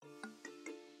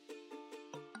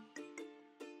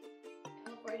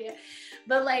California.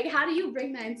 But like, how do you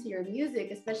bring that into your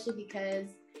music, especially because,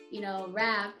 you know,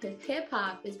 rap, hip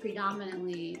hop is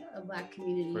predominantly a Black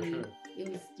community. For sure. It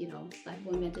was, you know, Black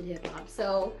women invented hip hop.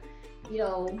 So, you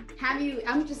know,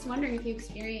 I'm just wondering if you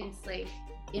experienced, like,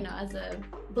 you know, as a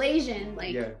Blasian,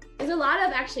 like, there's a lot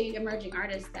of actually emerging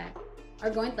artists that are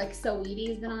going, like,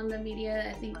 Saweetie's been on the media,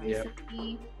 I think,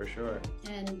 recently. For sure.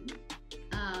 And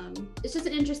it's just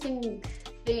an interesting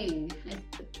thing.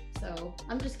 So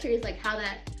I'm just curious, like, how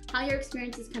your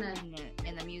experience is kind of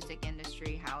in the music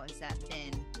industry, how has that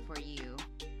been for you?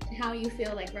 And how you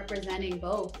feel like representing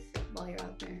both while you're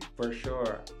out there. For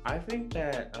sure. I think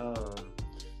that,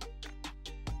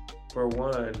 for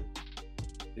one,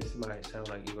 this might sound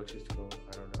like egotistical,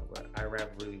 I don't know, but I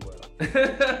rap really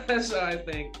well. So I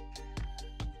think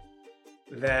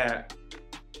that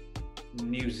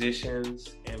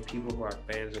musicians and people who are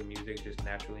fans of music just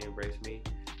naturally embrace me.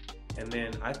 And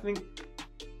then I think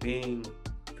being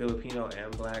Filipino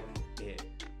and Black,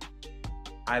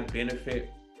 I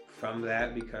benefit from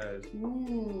that because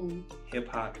hip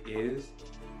hop is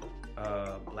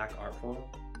a Black art form.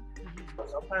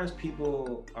 Sometimes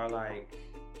people are like,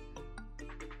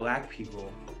 Black people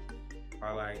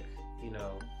are like, you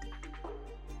know,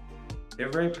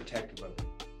 they're very protective of it.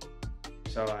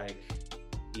 So like,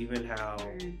 even how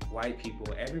white people,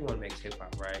 everyone makes hip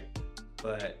hop, right?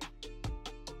 But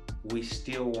we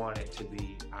still want it to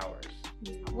be ours.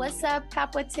 What's up,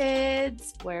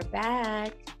 Capuatids? We're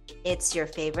back. It's your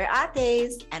favorite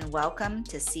ates, and welcome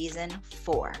to season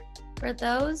 4. For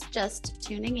those just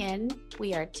tuning in,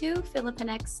 we are two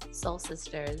Filipinx soul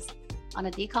sisters on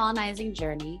a decolonizing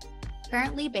journey,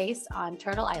 currently based on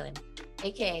Turtle Island,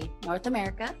 aka North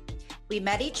America. We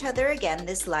met each other again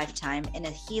this lifetime in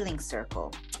a healing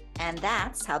circle, and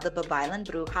that's how the Babaylan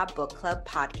Bruja Book Club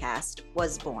podcast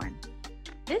was born.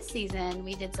 This season,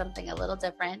 we did something a little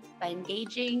different by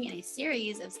engaging in a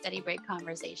series of study break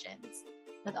conversations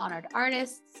with honored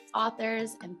artists,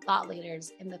 authors, and thought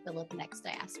leaders in the Filipinx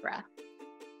diaspora.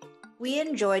 We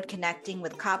enjoyed connecting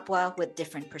with Kapwa with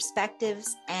different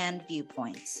perspectives and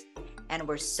viewpoints, and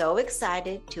we're so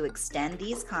excited to extend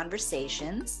these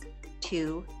conversations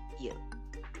to you.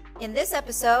 In this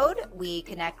episode, we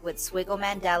connect with Swiggle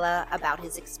Mandela about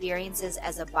his experiences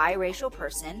as a biracial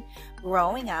person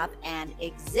growing up and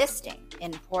existing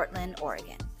in Portland,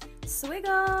 Oregon.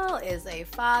 Swiggle is a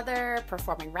father,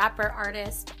 performing rapper,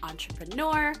 artist,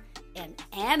 entrepreneur, and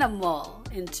animal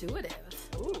intuitive.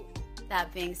 Ooh.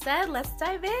 That being said, let's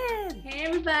dive in. Hey,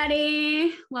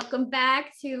 everybody. Welcome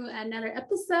back to another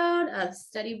episode of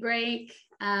Study Break.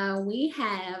 We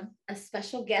have a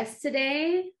special guest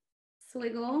today,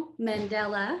 Swiggle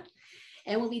Mandela,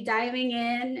 and we'll be diving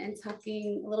in and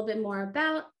talking a little bit more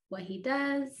about what he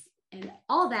does and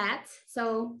all that.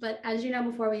 So, but as you know,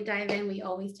 before we dive in, we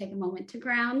always take a moment to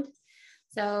ground.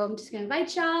 So I'm just gonna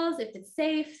invite y'all, if it's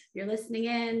safe, if you're listening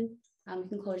in, you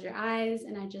can close your eyes,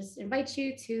 and I just invite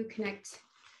you to connect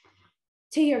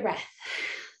to your breath.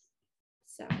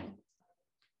 So,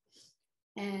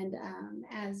 and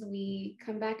as we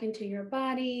come back into your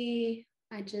body,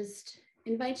 I just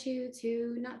invite you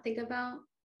to not think about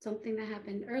something that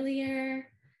happened earlier.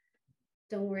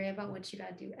 Don't worry about what you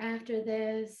got to do after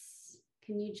this.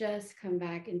 Can you just come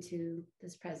back into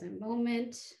this present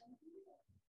moment?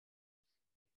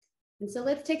 And so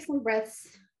let's take some breaths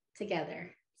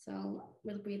together. So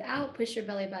we'll breathe out, push your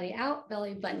belly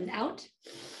button out.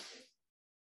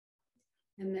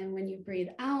 And then when you breathe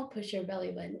out, push your belly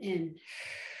button in.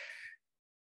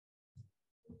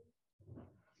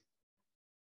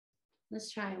 Let's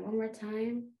try it one more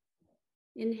time.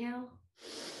 Inhale.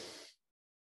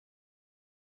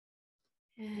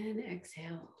 And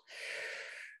exhale.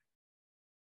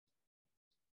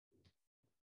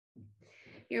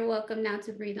 You're welcome now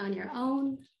to breathe on your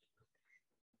own.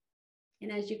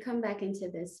 And as you come back into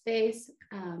this space,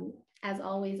 as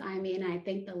always, I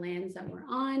thank the lands that we're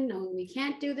on, knowing we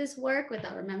can't do this work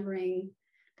without remembering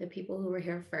the people who were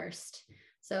here first.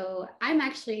 So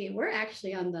we're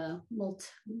actually on the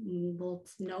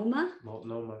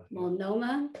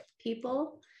Multnomah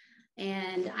people.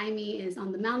 And Amy is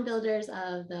on the mound builders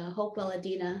of the Hopewell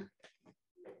Adena.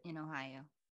 In Ohio,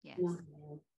 yes.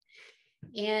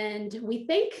 And we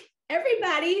thank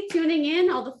everybody tuning in,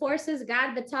 all the forces,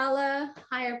 God, Vitala,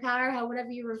 higher power, whatever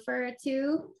you refer it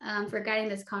to, for guiding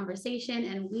this conversation.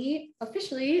 And we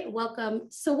officially welcome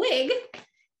Swig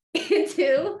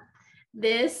into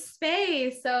this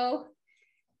space. So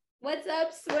what's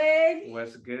up, Swig?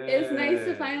 What's good? It's nice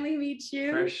to finally meet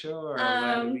you. For sure. I'm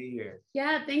glad to be here.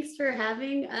 Yeah, thanks for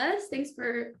having us. Thanks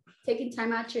for taking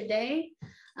time out your day.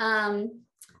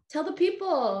 Tell the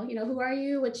people, who are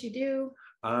you, what you do?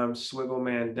 I'm Swiggle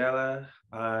Mandela.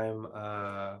 I'm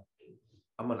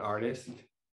an artist.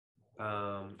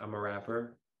 I'm a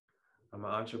rapper. I'm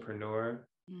an entrepreneur.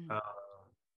 Mm.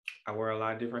 I wear a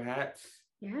lot of different hats.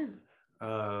 Yeah.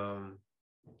 Um,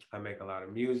 I make a lot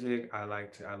of music. I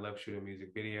love shooting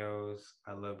music videos.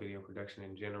 I love video production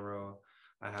in general.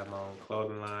 I have my own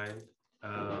clothing line.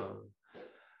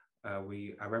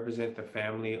 I represent the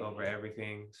family over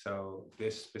everything. So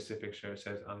this specific shirt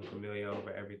says unfamiliar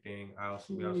over everything. We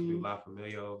also do La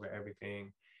Familia over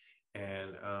everything.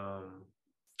 And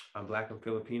I'm Black and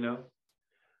Filipino.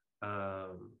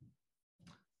 I'm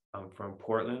from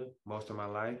Portland most of my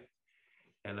life.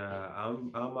 And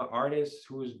I'm an artist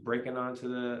who's breaking onto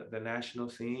the national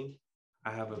scene.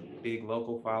 I have a big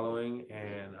local following,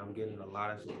 and I'm getting a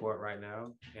lot of support right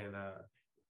now. And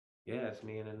yeah, it's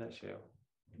me in a nutshell.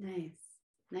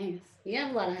 Nice. You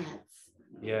have a lot of hats.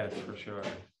 Yes, for sure,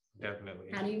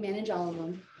 definitely. How do you manage all of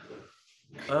them?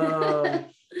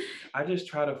 I just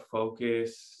try to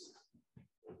focus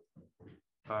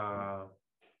on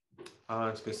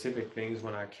specific things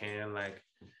when I can. Like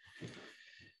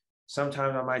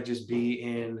sometimes I might just be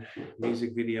in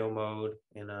music video mode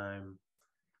and I'm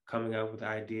coming up with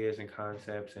ideas and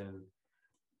concepts and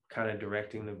kind of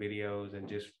directing the videos and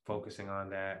just focusing on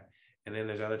that. And then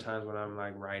there's other times when I'm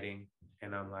like writing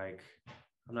and I'm like,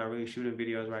 I'm not really shooting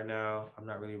videos right now. I'm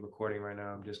not really recording right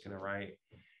now. I'm just going to write.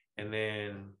 And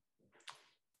then,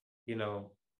 you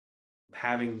know,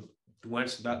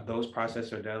 once those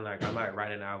processes are done, like I might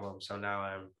write an album. So now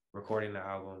I'm recording the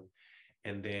album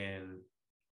and then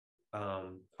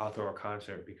I'll throw a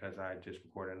concert because I just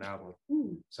recorded an album.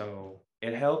 So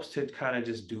it helps to kind of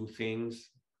just do things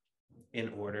in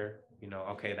order,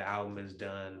 okay, the album is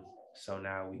done. So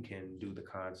now we can do the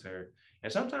concert.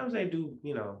 And sometimes they do,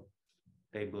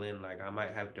 they blend. Like I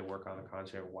might have to work on the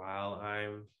concert while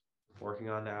I'm working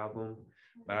on the album,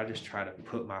 but I just try to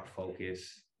put my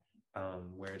focus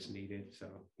where it's needed. So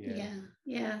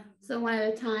yeah. So one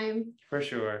at a time. For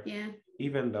sure. Yeah.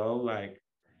 Even though like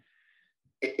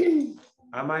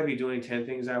I might be doing 10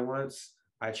 things at once,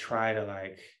 I try to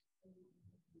like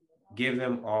give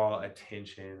them all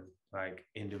attention like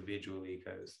individually,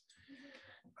 because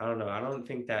I don't know, I don't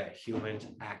think that humans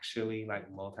actually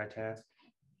like multitask.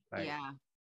 Like Yeah.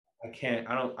 I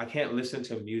can't listen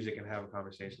to music and have a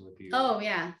conversation with you. Oh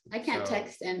yeah, I can't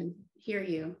text and hear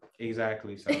you.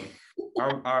 Exactly. So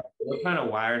we're kind of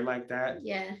wired like that.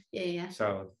 Yeah.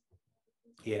 So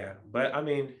yeah, but I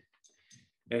mean,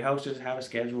 it helps just have a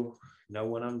schedule, know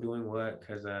when I'm doing what,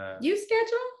 because you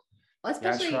schedule? Well,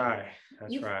 especially I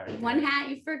try. One hat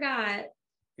you forgot.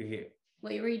 Yeah.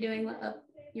 What were you doing up?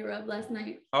 You were up last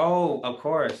night. Oh, of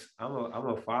course. I'm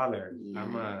a father. Yeah.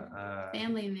 I'm a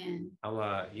family man. I'm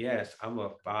a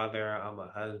father. I'm a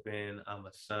husband. I'm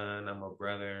a son. I'm a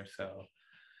brother. So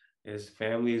his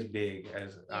family is big,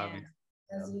 as obviously.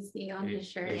 As you see on his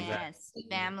shirt. Yes,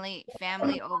 family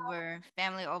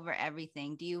over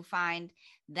everything. Do you find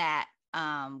that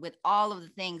with all of the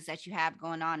things that you have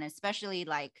going on, especially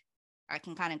like I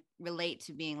can kind of relate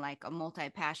to being like a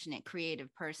multi-passionate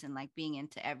creative person, like being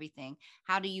into everything.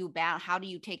 How do you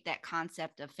take that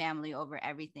concept of family over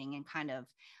everything and kind of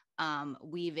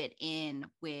weave it in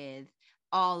with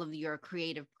all of your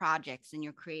creative projects and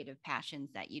your creative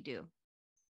passions that you do?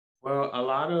 Well, a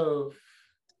lot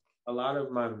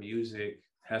of my music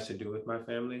has to do with my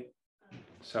family.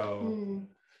 So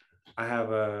I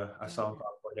have a song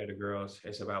called Four Dead Girls.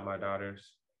 It's about my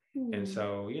daughters. And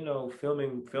so,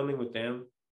 filming with them,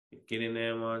 getting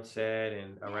them on set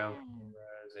and around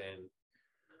cameras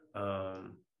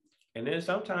and then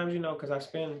sometimes, because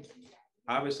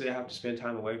obviously I have to spend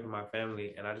time away from my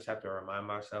family and I just have to remind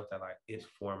myself that like it's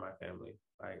for my family.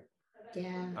 Like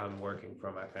I'm working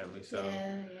for my family. So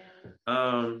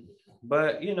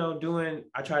but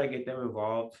I try to get them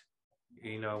involved.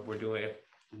 We're doing, if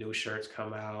new shirts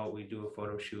come out, we do a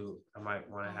photo shoot. I might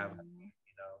want to have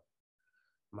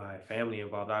my family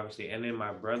involved, obviously, and then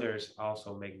my brothers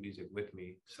also make music with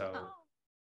me. So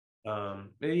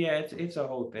but yeah, it's a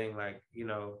whole thing. Like,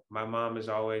 my mom has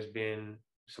always been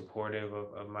supportive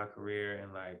of my career,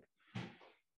 and like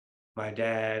my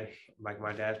dad's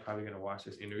probably gonna watch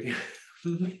this interview.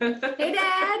 Hey,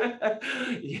 Dad.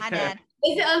 Yeah. Hi, Dad.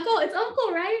 Is it Uncle? It's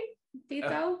Uncle, right?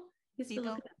 Tito?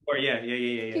 Tito? Or yeah.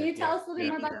 Can you tell us a little bit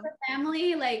more about your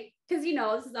family? Like, because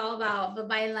this is all about the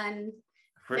Bailan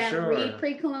family,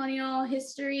 pre-colonial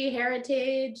history,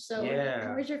 heritage. So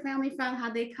where's your family from?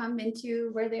 How'd they come into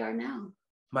where they are now?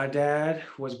 My dad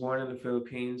was born in the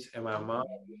Philippines and my mom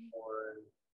was born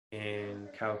in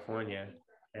California.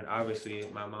 And obviously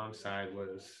my mom's side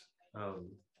was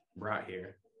brought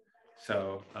here.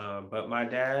 So, but my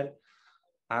dad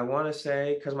I want to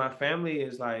say, because my family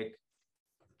is like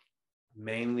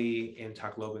mainly in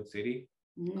Tacloban City.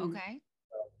 Okay.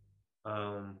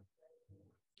 Um,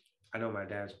 I know my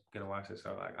dad's gonna watch this,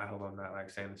 so like I hope I'm not like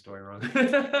saying the story wrong.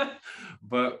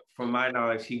 But from my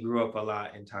knowledge, he grew up a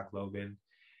lot in Tacloban,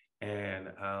 and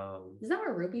is that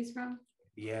where Ruby's from?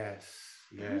 yes,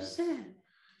 Oh, yes. shit.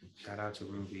 Shout out to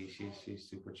Ruby, she's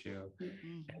super chill.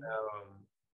 Mhm. And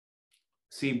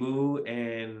Cebu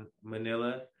and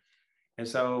Manila, and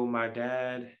so my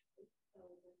dad,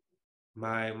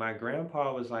 my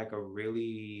grandpa was like a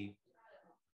really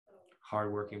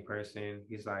hardworking person.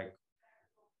 He's like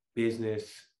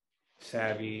business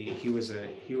savvy. He was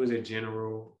a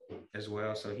general as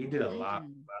well. So he did a lot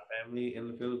with my family in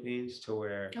the Philippines to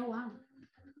where Oh, wow.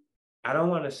 I don't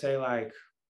want to say like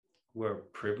we're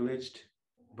privileged,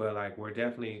 but like we're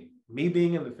definitely me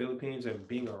being in the Philippines and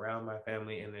being around my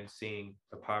family and then seeing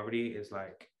the poverty is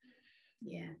like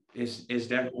Yeah. it's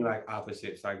definitely like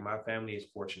opposites. Like my family is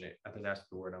fortunate. I think that's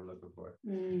the word I'm looking for.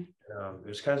 It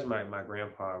was because my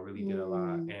grandpa really did a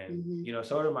lot, and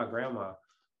so did my grandma.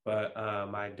 But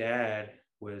my dad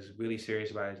was really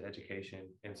serious about his education,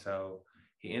 and so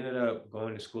he ended up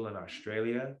going to school in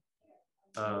Australia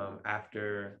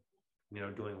after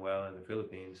doing well in the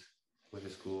Philippines with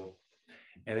his school,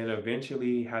 and then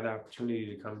eventually had the opportunity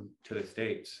to come to the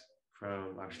States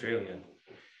from Australia.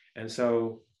 And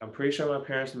so I'm pretty sure my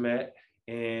parents met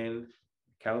in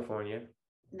California.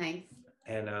 Nice.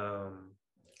 And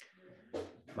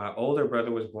my older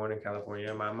brother was born in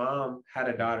California. My mom had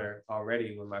a daughter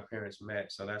already when my parents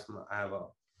met. So I have a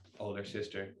older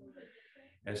sister.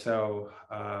 And so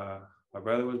my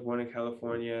brother was born in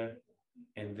California.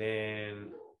 And then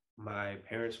my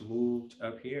parents moved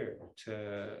up here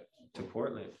to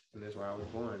Portland. And that's where I was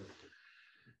born.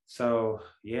 So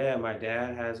yeah, my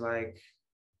dad has like,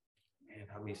 man,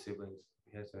 how many siblings?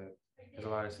 He has a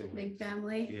lot of siblings. Big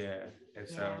family. Yeah. And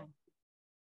so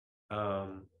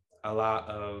a lot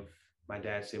of my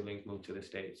dad's siblings moved to the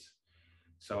States.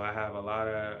 So I have a lot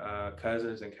of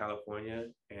cousins in California,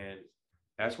 and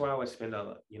that's where I would spend a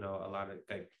lot of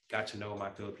like got to know my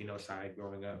Filipino side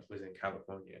growing up was in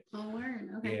California. Oh, word.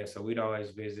 Okay. Yeah, so we'd always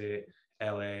visit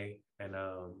LA, and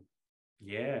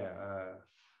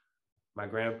my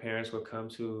grandparents would come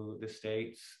to the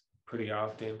States pretty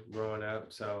often growing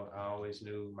up. So I always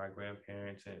knew my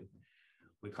grandparents, and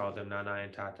we called them Nana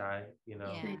and Tatai.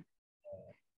 Yeah.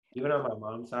 Even on my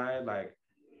mom's side, like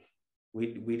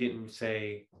we didn't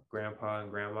say grandpa and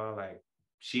grandma. Like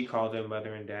she called them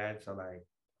mother and dad. So like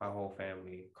my whole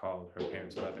family called her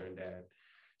parents mother and dad.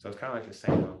 So it's kind of like the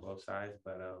same on both sides.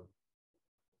 But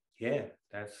yeah,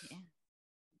 that's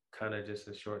kind of just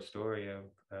a short story of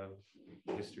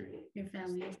history. Your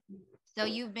family. So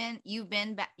you've been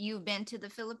to the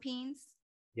Philippines?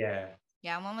 Yeah.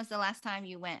 Yeah. When was the last time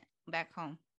you went back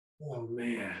home? Oh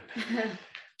man.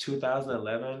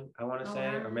 2011, I want to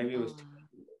say, or maybe it was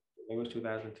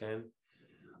 2010.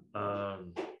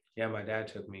 Yeah, my dad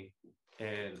took me,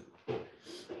 and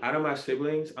out of my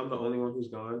siblings, I'm the only one who's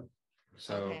gone.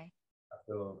 So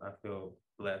I feel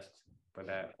blessed for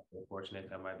that. I feel fortunate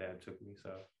that my dad took me.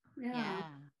 So yeah.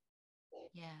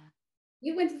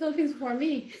 You went to the Philippines before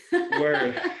me.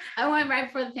 Word. I went right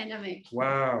before the pandemic.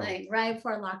 Wow. Like right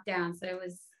before lockdown. So it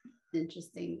was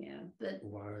interesting. Yeah. But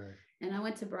Word. And I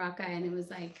went to Boracay, and it was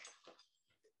like,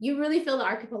 you really feel the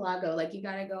archipelago. Like you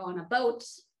got to go on a boat.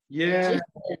 Yeah,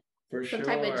 for some sure.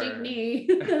 type of jeepney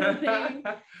thing.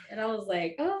 And I was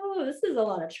like, oh, this is a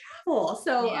lot of travel.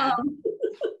 So a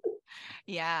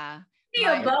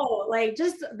boat, like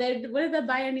just what did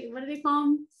they call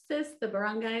them, sis? The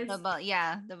barangays?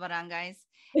 The barangays.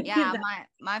 Yeah,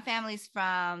 my family's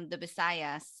from the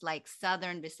Visayas, like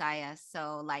southern Visayas.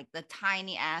 So like the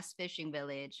tiny ass fishing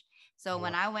village. So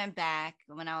when I went back,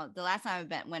 the last time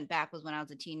I went back was when I was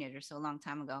a teenager, so a long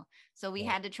time ago. So we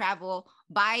had to travel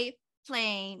by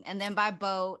plane and then by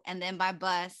boat and then by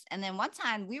bus. And then one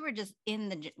time we were just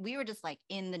like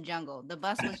in the jungle. The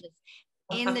bus was just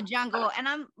in the jungle. And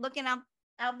I'm looking out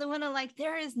the window like,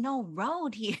 there is no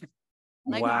road here.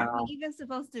 Like, are we even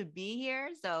supposed to be here?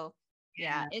 So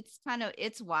yeah,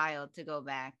 it's wild to go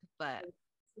back, but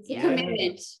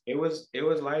it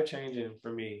was life-changing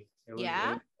for me.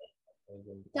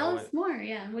 Tell us more.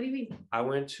 Yeah, what do you mean? I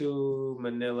went to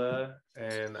Manila,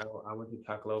 and I went to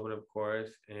Tacloban, of course,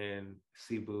 and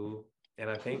Cebu, and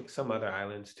I think some other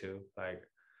islands too, like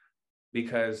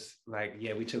because like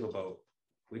we took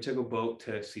a boat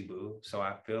to Cebu. So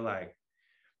I feel like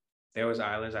there was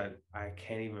islands I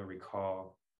can't even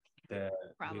recall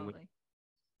probably.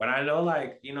 But I know,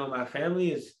 like, my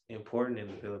family is important in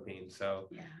the Philippines. So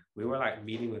we were like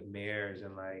meeting with mayors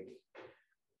and like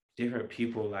different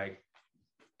people, like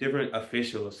different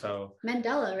officials. So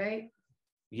Mandela, right?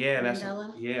 yeah,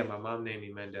 Mandela. my mom named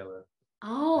me Mandela.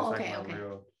 Oh, That's okay, like my okay.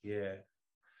 real, yeah.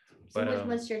 So But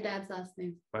what's your dad's last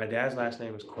name? my dad's last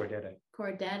name is Cordetta.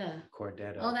 Cordetta.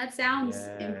 Cordetta. Oh, that sounds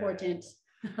Yeah. important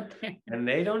out there. And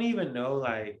they don't even know,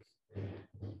 like,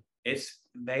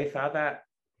 they thought that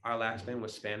our last name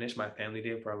was Spanish. My family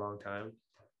did for a long time.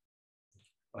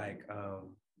 Like,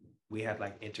 we had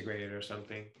like integrated or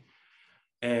something.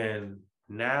 And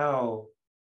now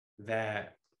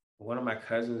that one of my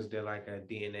cousins did like a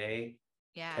DNA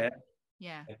test,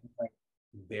 Yeah. and it's like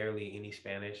barely any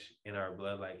Spanish in our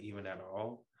blood, like even at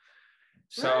all.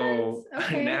 So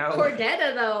okay. now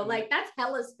Cordetta though, like that's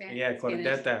hella Spanish. Yeah,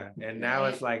 Cordetta. And now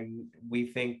it's like we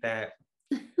think that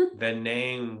the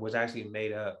name was actually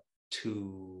made up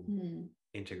to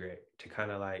integrate, to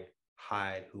kind of like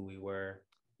hide who we were.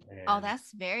 And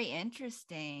that's very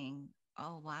interesting.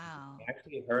 Oh, wow. I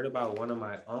actually heard about one of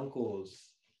my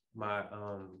uncles, my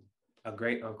a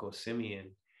great uncle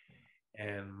Simeon,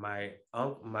 and my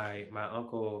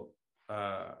uncle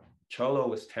Cholo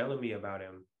was telling me about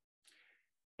him,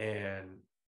 and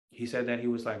he said that he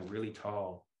was like really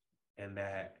tall, and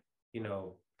that, you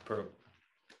know, for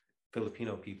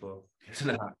Filipino people, it's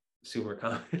not super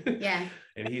common. Yeah.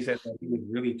 And he said that he was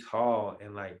really tall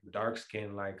and like dark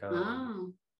skinned, like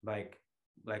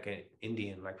like an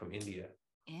Indian, like from India.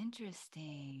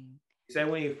 Interesting. He said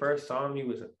when he first saw him, he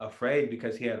was afraid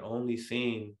because he had only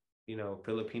seen, you know,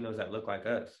 Filipinos that look like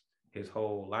us his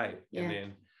whole life. Yeah. And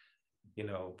then, you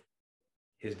know,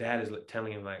 his dad is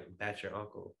telling him like, that's your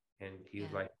uncle. And he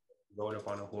was like rode up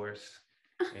on a horse,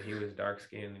 and he was dark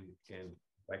skinned, and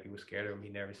like he was scared of him. He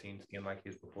never seen skin like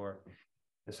his before.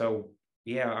 And so,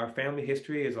 yeah, our family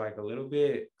history is like a little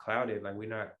bit clouded. Like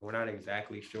we're not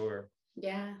exactly sure.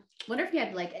 Yeah. Wonder if he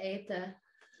had like a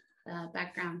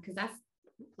background, because that's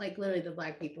like literally the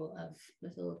Black people of the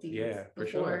Philippines. Yeah, for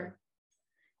sure.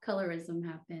 Colorism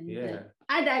happened. Yeah. But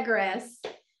I digress.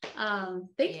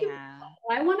 Thank you.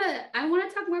 I want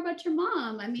to talk more about your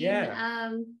mom. I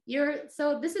mean,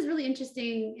 so this is really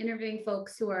interesting, interviewing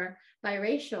folks who are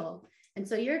biracial. And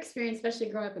so your experience, especially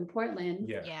growing up in Portland.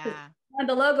 Yeah. One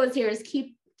of the logos here is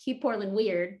keep Portland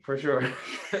weird. For sure.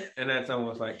 And that's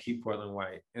almost like keep Portland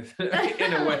white in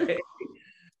a way.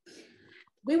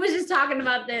 We was just talking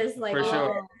about this, like, for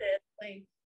sure. Like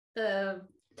the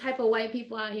type of white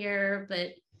people out here.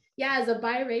 But yeah, as a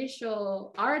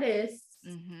biracial artist,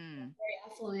 very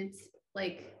affluent,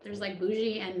 like there's like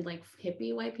bougie and like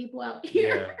hippie white people out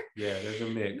here. Yeah, there's a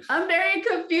mix. I'm very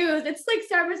confused. It's like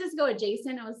San Francisco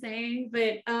adjacent, I was saying,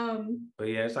 but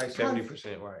yeah, it's like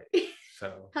 70% white.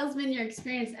 So how's been your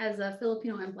experience as a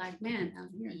Filipino and Black man out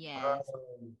here? Yes.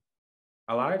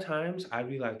 A lot of times I'd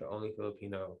be like the only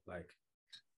Filipino, like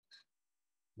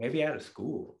maybe out of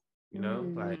school, you know,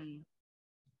 like,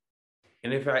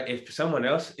 and if someone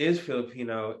else is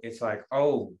Filipino, it's like,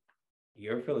 oh,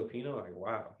 you're Filipino, like,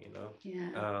 wow, you know.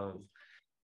 Yeah.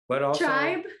 But also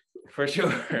tribe, for sure,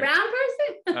 brown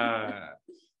person.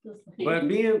 But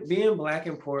being Black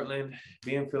in Portland,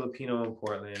 being Filipino in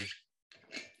Portland,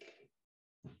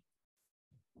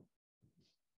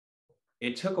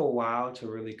 it took a while to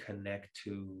really connect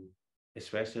to,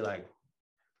 especially like,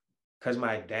 because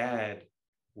my dad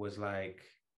was like,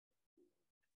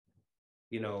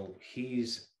 you know,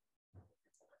 he's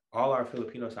all our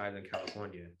Filipino sides in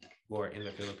California or in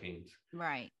the Philippines.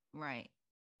 Right. I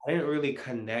didn't really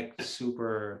connect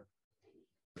super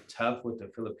tough with the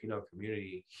Filipino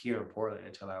community here in Portland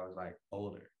until I was like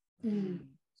older.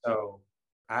 So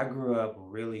I grew up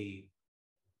really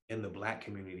in the Black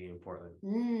community in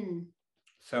Portland.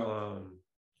 So,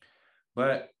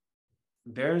 but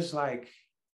there's a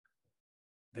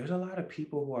lot of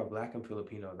people who are Black and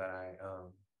Filipino that I,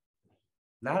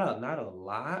 not a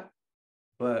lot,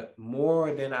 but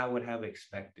more than I would have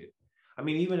expected. I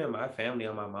mean, even in my family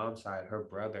on my mom's side, her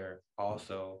brother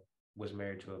also was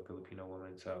married to a Filipino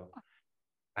woman. So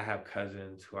I have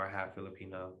cousins who are half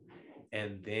Filipino.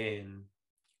 And then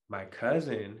my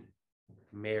cousin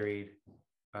married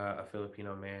a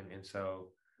Filipino man. And so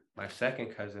my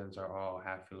second cousins are all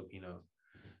half Filipino.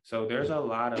 So there's a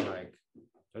lot of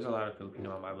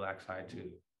Filipino on my Black side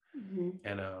too.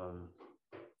 And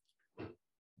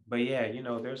but yeah, you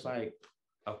know, there's like,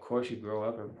 of course you grow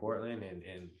up in Portland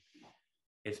and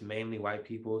it's mainly white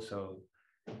people. So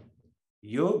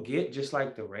you'll get just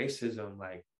like the racism,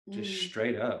 like just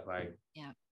straight up, like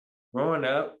growing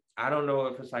up, I don't know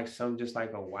if it's like just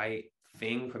like a white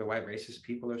thing for the white racist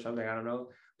people or something, I don't know.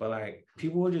 But like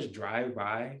people will just drive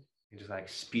by and just like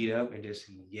speed up and just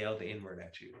yell the N-word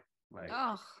at you. Like,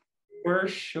 For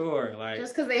sure. Like,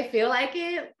 just because they feel like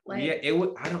it. Like, yeah, it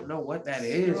would. I don't know what that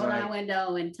is. roll down Like, a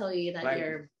window and tell you that like,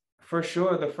 you're. for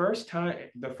sure. The first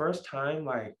time,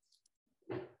 like,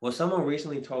 well, someone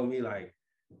recently told me like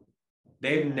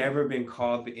they've never been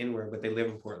called the N-word, but they live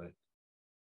in Portland.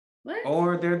 What?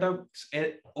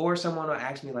 Or someone will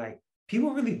ask me like,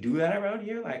 people really do that around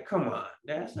here? Like, come on,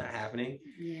 that's not happening.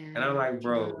 Yeah. And I'm like,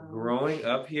 bro, growing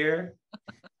up here,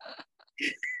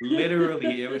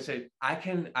 literally, it would say,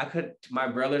 my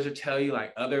brothers would tell you,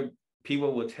 like other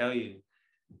people will tell you,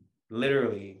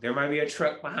 literally, there might be a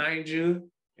truck behind you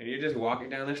and you're just walking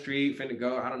down the street, finna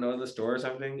go, I don't know, to the store or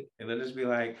something. And they'll just be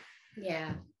like,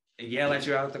 yeah, yell at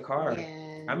you out the car.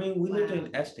 Yeah. I mean, we lived in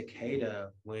Estacada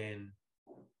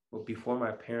before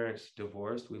my parents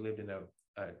divorced, we lived in a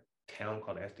town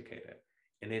called Estacada,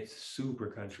 and it's super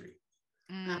country.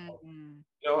 Mm-hmm.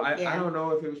 I don't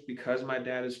know if it was because my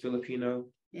dad is Filipino,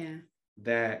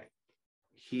 that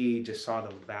he just saw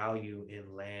the value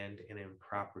in land and in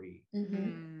property.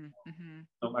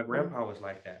 So my grandpa was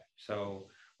like that. So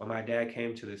when my dad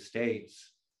came to the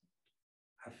States,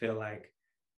 I feel like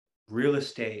real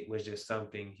estate was just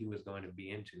something he was going to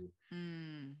be into.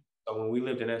 So when we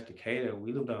lived in Estacada,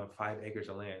 we lived on 5 acres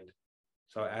of land.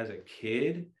 So as a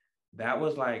kid, that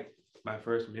was like my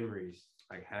first memories,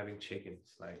 like having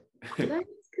chickens. Like,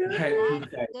 that's good.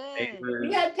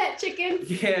 You had pet chickens?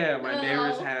 Yeah, my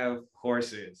neighbors have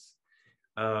horses.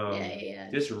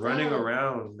 Just running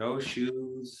around, no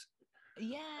shoes.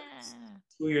 Yeah.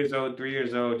 2 years old, 3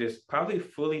 years old, just probably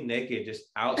fully naked, just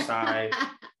outside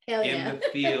in the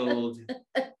field,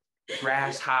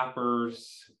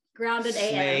 grasshoppers, grounded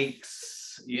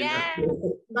snakes, you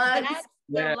know. Bugs. That's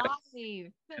the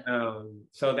life.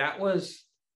 So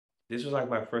this was like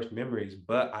my first memories,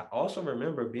 but I also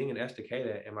remember being in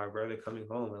Estacada and my brother coming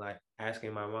home and like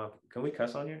asking my mom, can we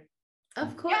cuss on here?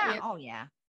 Of course. Yeah. Oh yeah.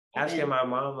 Asking my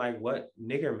mom like what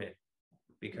nigger meant,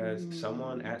 because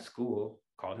someone at school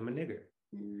called him a nigger.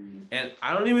 And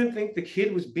I don't even think the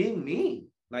kid was being mean.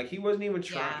 Like, he wasn't even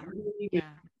trying.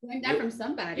 Learned that from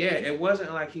somebody. Yeah, it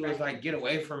wasn't like he was like, get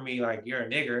away from me, like you're a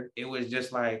nigger. It was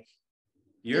just like,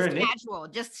 you're just a nigger. Casual,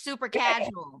 just super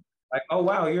casual. Like, oh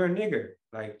wow, you're a nigger.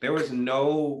 Like, there was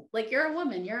no, like, you're a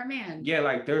woman, you're a man. Yeah,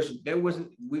 like there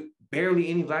wasn't barely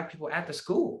any black people at the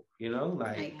school,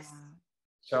 like.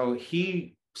 So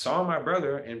he saw my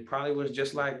brother and probably was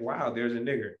just like, wow, there's a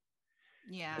nigger.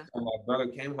 Yeah. So my brother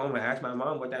came home and asked my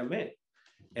mom what that meant.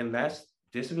 And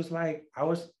this was like, I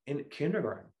was in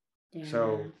kindergarten. Yeah.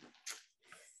 So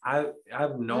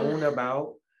I've known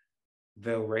about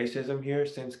the racism here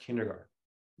since kindergarten.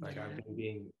 Like, I've been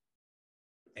being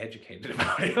educated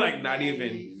about it, like not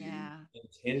even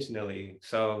intentionally.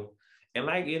 So, and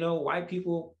like, white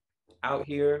people out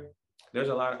here, there's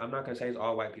a lot, I'm not gonna say it's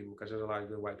all white people, because there's a lot of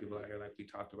good white people out here, like we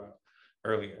talked about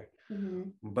earlier.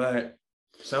 But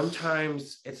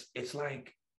sometimes it's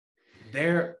like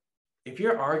if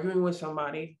you're arguing with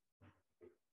somebody,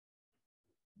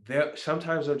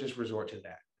 sometimes they'll just resort to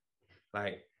that.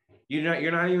 Like,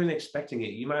 you're not even expecting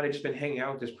it. You might have just been hanging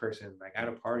out with this person, like at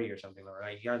a party or something, or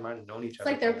like you guys might have known each other.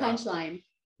 It's like their punchline.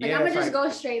 Like, I'm gonna just go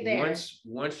straight there.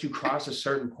 Once you cross a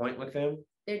certain point with them,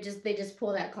 they just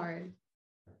pull that card.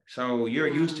 So you're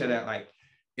used to that. Like,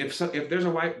 if there's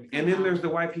a white, and then there's the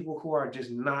white people who are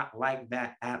just not like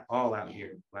that at all out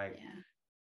here. Like,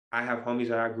 I have homies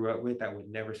that I grew up with that would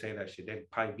never say that shit. They'd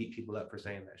probably beat people up for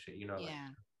saying that shit. Like,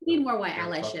 we need more white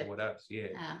allyship with us.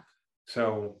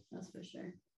 So that's for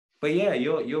sure. But yeah,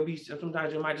 you'll be,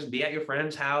 sometimes you might just be at your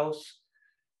friend's house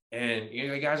and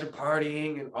you guys are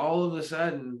partying, and all of a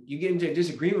sudden you get into a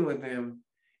disagreement with them,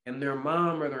 and their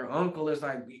mom or their uncle is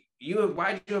like,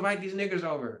 why'd you invite these niggas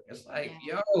over? It's like,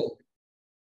 yo.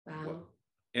 Wow.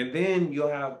 And then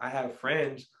I have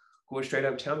friends who would straight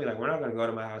up tell me, like, we're not gonna go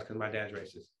to my house because my dad's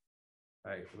racist.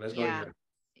 Like, let's go to your.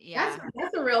 Yeah.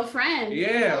 That's a real friend.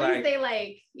 Yeah. Like,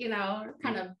 they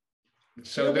kind of.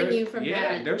 So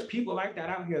there's people like that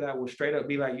out here that will straight up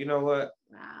be like, you know what?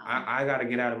 Wow. I got to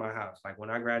get out of my house. Like, when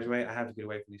I graduate, I have to get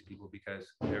away from these people because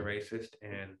they're racist,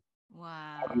 and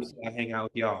obviously I hang out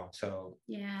with y'all. So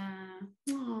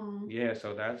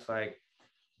so that's like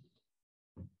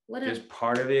just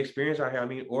part of the experience out here. I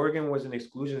mean, Oregon was an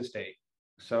exclusion state,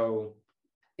 so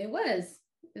it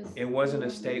wasn't a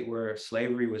state where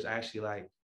slavery was actually like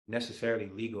necessarily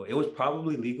legal. It was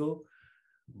probably legal,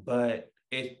 but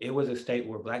it was a state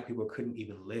where Black people couldn't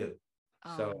even live.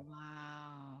 It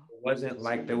wasn't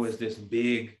like there was this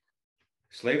big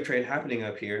slave trade happening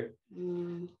up here.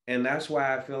 And that's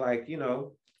why I feel like,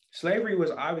 slavery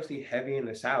was obviously heavy in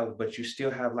the South, but you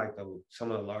still have like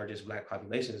some of the largest Black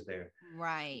populations there.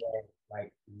 Right. So,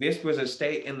 like, this was a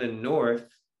state in the North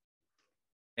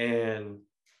And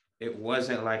it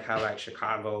wasn't like how like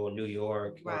Chicago, New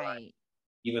York, or like Right.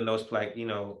 even those like,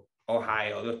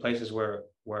 Ohio, those places where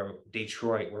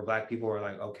Detroit, where Black people were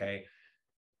like, okay,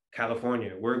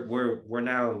 California, we're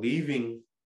now leaving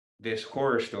this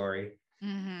horror story,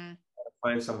 Mm-hmm.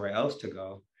 find somewhere else to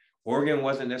go. Oregon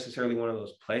wasn't necessarily one of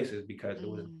those places because it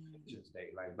was a religious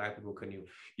state. Like Black people couldn't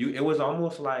it was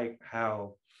almost like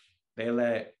how they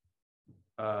let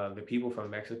the people from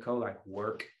Mexico like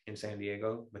work in San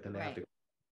Diego, but then they have Right. to,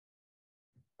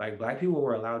 like, Black people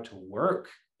were allowed to work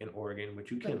in Oregon,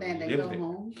 but you But can't then they live go there.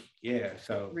 home. Yeah,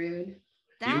 so Rude.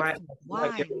 you might That's like, why.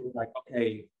 like,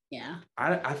 okay, Yeah.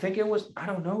 I think it was, I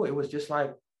don't know, it was just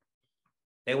like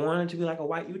they wanted to be like a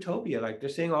white utopia. Like they're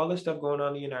seeing all this stuff going on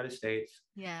in the United States.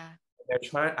 Yeah. They're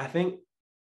trying, I think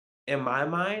in my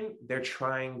mind, they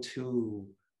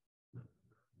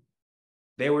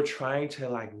were trying to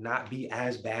like not be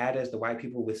as bad as the white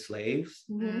people with slaves.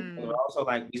 Mm-hmm. But also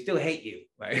like, we still hate you.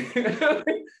 Like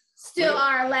Still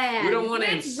our land. we don't want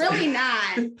to It's really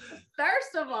not.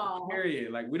 First of all.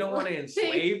 Period. Like we don't want to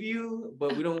enslave you,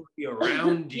 but we don't want to be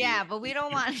around you. Yeah, but we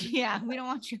don't want you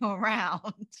around.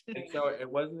 And so it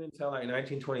wasn't until like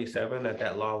 1927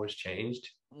 that law was changed.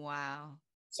 Wow.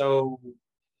 So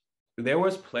there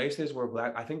was places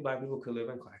where I think Black people could live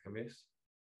in Clackamas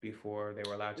before they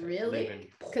were allowed to Really? live in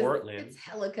Portland. It's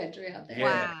hella country out there.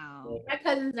 Yeah. Wow. My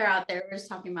cousins are out there. We're just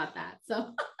talking about that.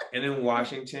 So And in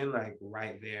Washington, like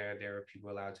right there were people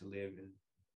allowed to live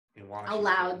in Washington.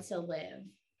 allowed to live.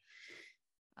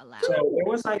 Allowed. So there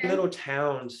was like little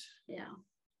towns, Yeah.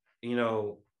 In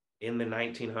the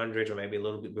 1900s or maybe a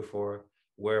little bit before,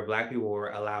 where Black people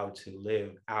were allowed to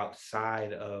live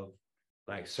outside of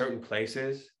like certain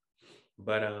places.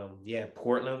 But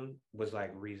Portland was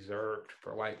like reserved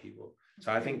for white people.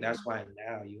 So I think that's why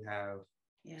now you have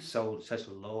such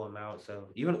low amounts of,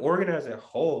 even Oregon as a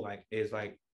whole like is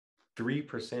like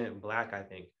 3% Black, I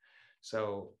think.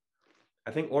 So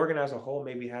I think Oregon as a whole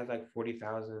maybe has like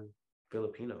 40,000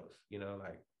 Filipinos,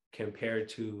 like compared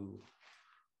to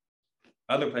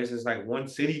other places, like one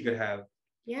city could have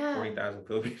 40,000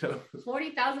 Filipinos.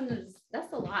 40,000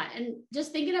 that's a lot. And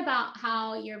just thinking about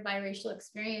how your biracial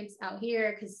experience out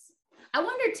here, because I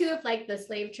wonder too if like the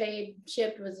slave trade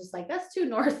ship was just like, that's too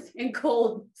north and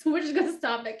cold, so we're just gonna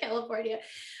stop at California.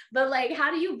 But like, how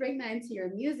do you bring that into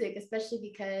your music, especially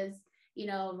because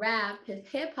rap,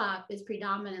 hip hop is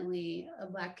predominantly a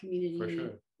Black community. For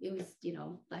sure. It was,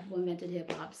 Black people invented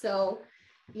hip hop. So,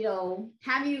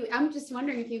 I'm just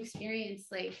wondering if you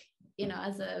experienced like,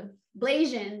 as a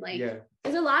Blasian, like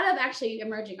there's a lot of actually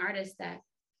emerging artists that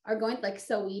are going, like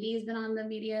Saweetie's been on the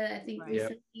media, I think,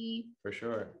 recently. For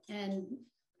sure. And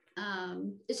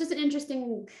it's just an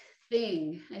interesting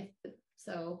thing.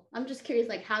 So I'm just curious,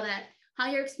 like how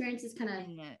your experience is kind of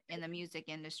in the music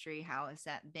industry, how has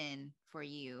that been for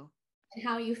you? And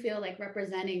how you feel like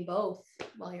representing both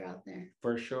while you're out there.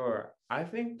 For sure. I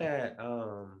think that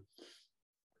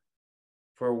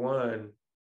for one,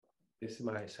 this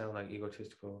might sound like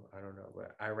egotistical, I don't know,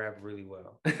 but I rap really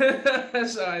well.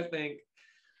 So I think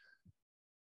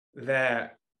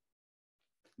that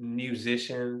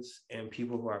musicians and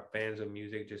people who are fans of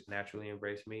music just naturally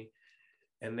embrace me.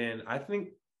 And then I think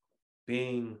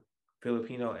being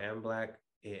Filipino and Black,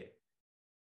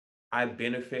 I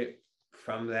benefit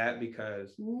from that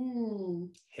because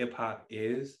hip hop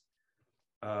is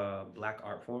a Black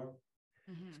art form.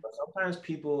 Mm-hmm. So sometimes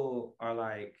people are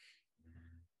like,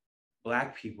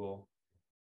 Black people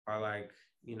are like,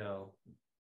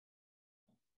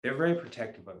 they're very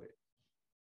protective of it.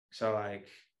 So like,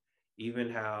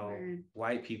 even how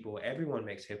white people, everyone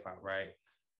makes hip hop, right?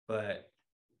 But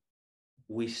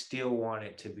we still want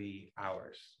it to be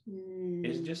ours.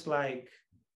 It's just like,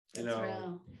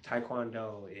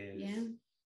 Taekwondo is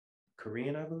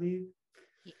Korean, I believe.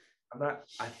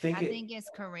 I think it's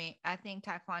Korean. I think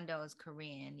Taekwondo is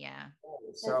Korean. Yeah.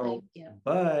 So,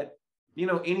 but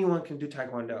anyone can do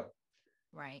Taekwondo.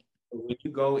 Right. When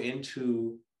you go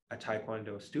into a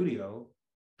Taekwondo studio,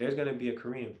 there's going to be a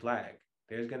Korean flag.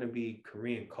 There's going to be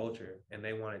Korean culture. And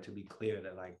they want it to be clear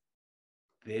that like,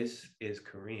 this is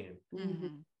Korean. Mm-hmm.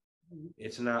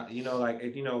 It's not,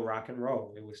 rock and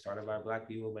roll. It was started by Black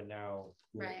people, but now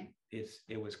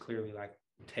it was clearly like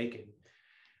taken.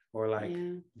 Or like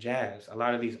jazz. A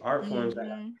lot of these art forms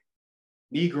that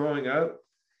me growing up,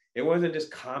 it wasn't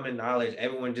just common knowledge.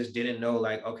 Everyone just didn't know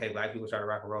like, okay, Black people started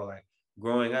rock and roll. Like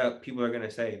growing up, people are going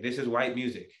to say, this is white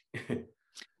music.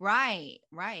 Right.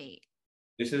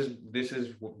 This is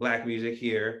Black music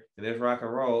here. And this rock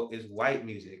and roll is white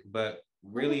music. But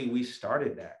really, we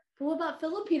started that. But what about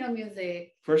Filipino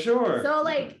music? For sure. So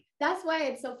like, that's why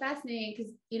it's so fascinating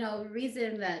because, the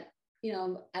reason that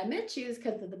I met you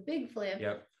because of the Big Flip.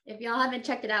 Yep. If y'all haven't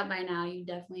checked it out by now, you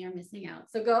definitely are missing out.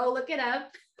 So go look it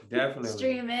up. Definitely.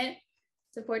 Stream it.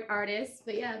 Support artists.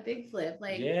 But yeah, Big Flip.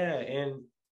 Like, yeah, and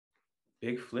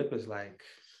Big Flip is like,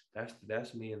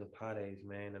 that's me in the pot days,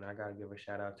 man. And I gotta give a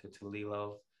shout out to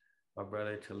Talilo, my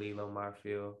brother Talilo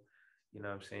Marfield. You know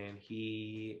what I'm saying?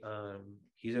 He's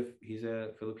a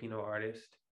Filipino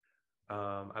artist.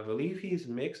 I believe he's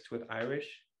mixed with Irish.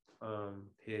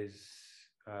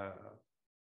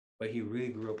 But he really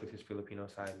grew up with his Filipino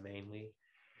side mainly.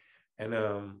 And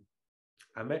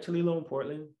I met Talilo in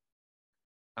Portland.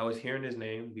 I was hearing his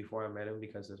name before I met him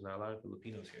because there's not a lot of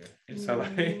Filipinos here. And so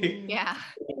like, yeah.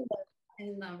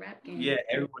 In the rap game. Yeah,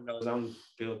 everyone knows I'm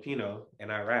Filipino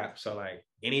and I rap. So like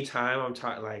anytime I'm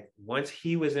talking, like once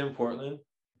he was in Portland,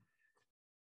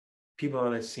 people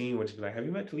on the scene would just be like, "Have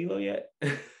you met Talilo yet?"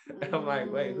 I'm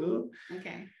like, "Wait, who?"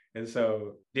 Okay. And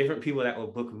so different people that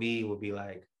would book me would be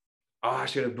like, "Oh, I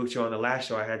should have booked you on the last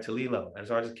show. I had Talilo." And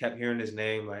so I just kept hearing his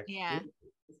name, like, yeah,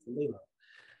 Talilo.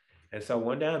 And so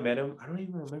one day I met him. I don't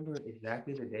even remember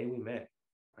exactly the day we met.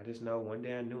 I just know one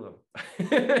day I knew him.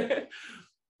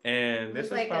 And this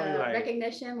was like probably a like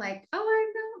recognition, like, oh,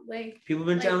 I know, like people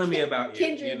been telling me about you,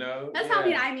 kindred. you know. That's how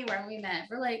me and I knew when we met.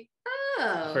 We're like,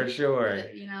 oh, for sure.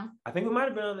 But, I think we might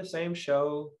have been on the same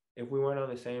show. If we weren't on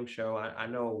the same show, I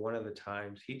know one of the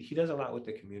times he does a lot with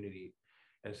the community,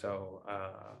 and so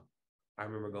I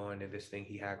remember going to this thing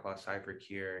he had called Cypher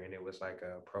Cure, and it was like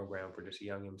a program for just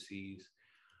young MCs.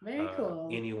 Very cool.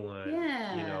 Anyone,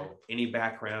 any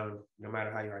background, no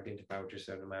matter how you identify with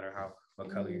yourself, no matter what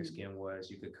color your skin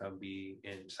was, you could come be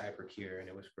in Cypher Cure, and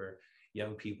it was for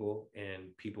young people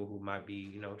and people who might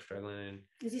be, struggling.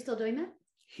 Is he still doing that?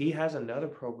 He has another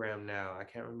program now. I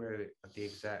can't remember the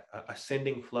exact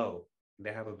Ascending Flow.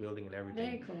 They have a building and everything.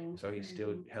 Very cool. So he's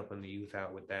still helping the youth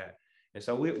out with that. And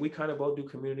so we kind of both do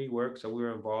community work. So we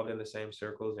were involved in the same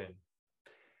circles, and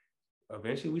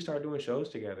eventually we started doing shows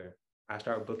together. I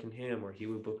started booking him, or he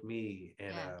would book me,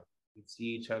 and we'd see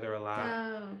each other a lot.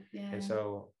 Oh, yeah. And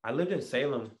so I lived in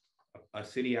Salem, a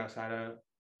city outside of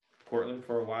Portland,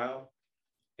 for a while,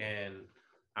 and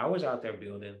I was out there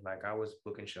building. Like I was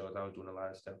booking shows, I was doing a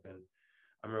lot of stuff. And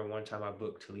I remember one time I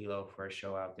booked Talilo for a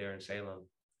show out there in Salem,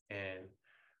 and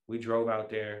we drove out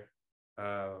there.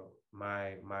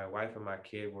 My wife and my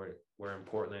kid were in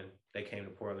Portland. They came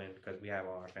to Portland because we have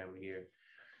all our family here.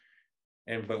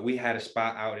 But we had a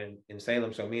spot out in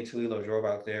Salem. So me and Talilo drove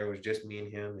out there. It was just me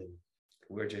and him. And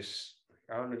we're just,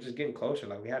 I don't know, just getting closer.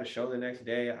 Like we had a show the next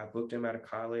day. I booked him out of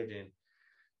college, and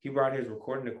he brought his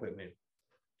recording equipment.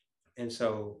 And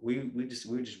so we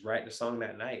just write the song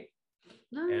that night.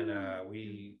 And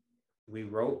we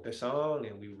wrote the song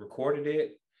and we recorded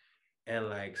it. And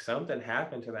like something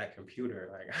happened to that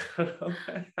computer. Like I don't know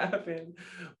what happened,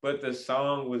 but the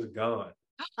song was gone.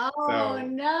 Oh,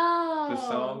 no. The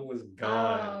song was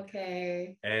gone. Oh,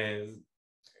 okay. And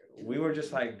we were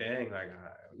just like, dang, like,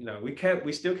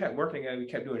 we still kept working together. We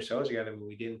kept doing shows together, but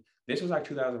we didn't. This was like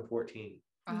 2014.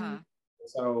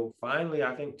 So finally,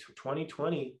 I think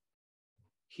 2020,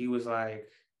 he was like,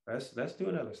 let's do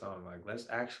another song. Like, let's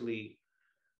actually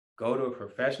go to a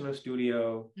professional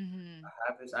studio. I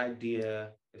have this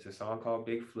idea. It's a song called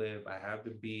Big Flip. I have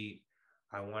the beat.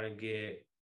 I want to get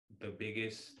the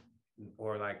biggest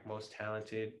or like most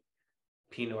talented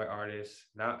Pinoy artists.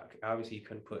 Not obviously you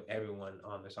couldn't put everyone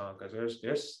on the song because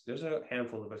there's a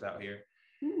handful of us out here.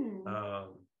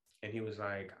 And he was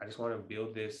like, I just want to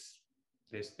build this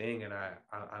thing, and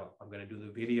I'm gonna do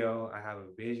the video. I have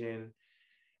a vision.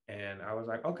 And I was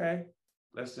like, okay,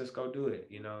 let's just go do it.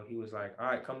 He was like, all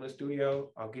right, come to the studio.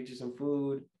 I'll get you some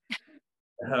food.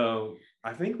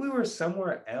 I think we were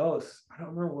somewhere else. I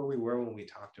don't remember where we were when we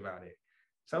talked about it.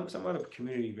 Some other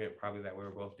community event probably that we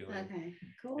were both doing. Okay,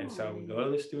 cool. And so we go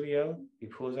to the studio. He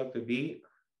pulls up the beat,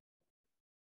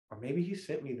 or maybe he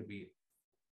sent me the beat.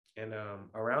 And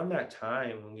around that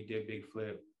time when we did Big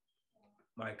Flip,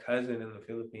 my cousin in the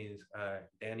Philippines,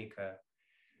 Danica,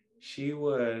 she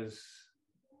was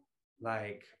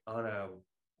like on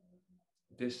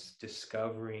this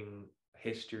discovering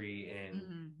history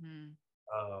and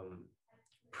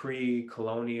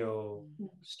pre-colonial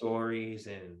stories,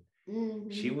 and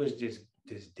she was just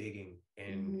digging,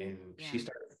 and she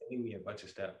started sending me a bunch of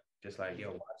stuff, just like,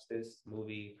 yo, watch this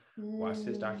movie, watch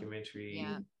this documentary,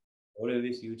 go to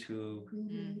this YouTube.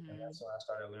 And that's when I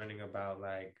started learning about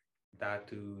like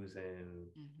Datus and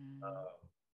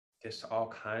just all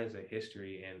kinds of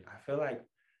history. And I feel like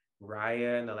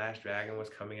Raya and The Last Dragon was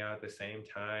coming out at the same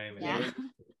time. And it was the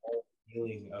whole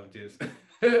feeling of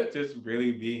just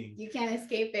really being, you can't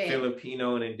escape it,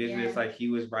 Filipino and indigenous. Like he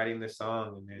was writing the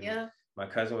song, and then my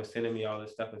cousin was sending me all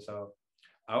this stuff. And so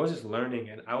I was just learning,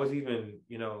 and I was even,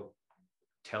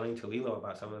 telling Talilo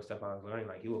about some of the stuff I was learning.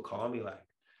 Like he would call me like,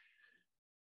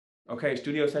 okay,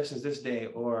 studio sessions this day,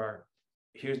 or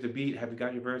here's the beat. Have you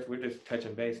got your verse? We're just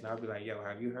touching base. And I'll be like, yo,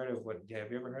 have you ever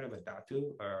heard of a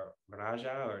Datu or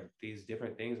Maraja or these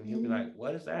different things? And he'll be like,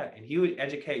 what is that? And he would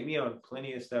educate me on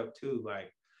plenty of stuff too,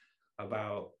 like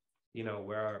about,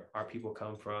 where our people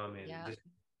come from and just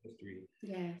history.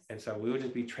 Yes. And so we would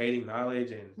just be trading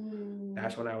knowledge. And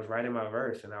that's when I was writing my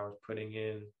verse, and I was putting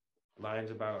in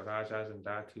lines about Rajas and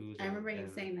Datus. I remember you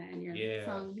saying that in your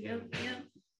song. Yep.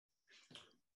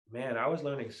 Man, I was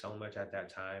learning so much at that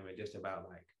time, and just about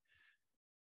like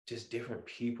just different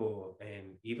people.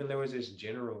 And even there was this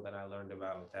general that I learned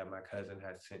about that my cousin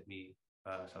had sent me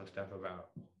some stuff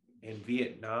about in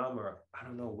Vietnam, or I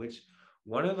don't know which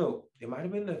one of it might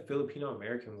have been the Filipino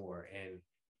American War. And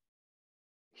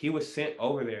he was sent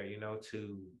over there,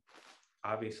 to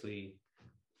obviously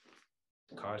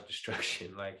cause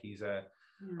destruction. Like he's a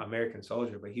American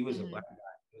soldier, but he was a black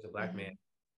guy. He was a black man.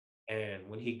 And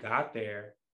when he got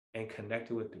there and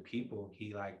connected with the people,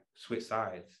 he like switched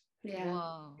sides. Yeah.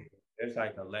 Whoa. There's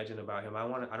like a legend about him. I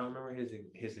don't remember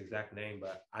his exact name,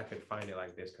 but I could find it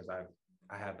like this because I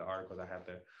have the articles.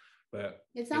 But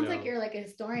it sounds like you're like a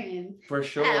historian for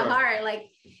sure at heart. Like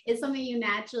it's something you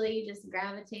naturally just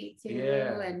gravitate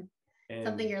to, and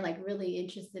something you're like really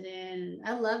interested in.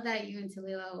 I love that you and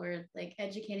Talilo were like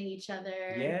educating each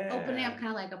other, opening up kind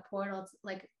of like a portal to,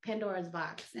 like Pandora's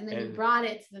box, and then you brought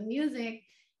it to the music.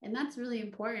 And that's really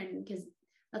important because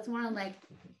that's one of like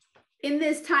in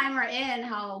this time we're in,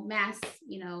 how mass,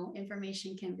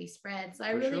 information can be spread. So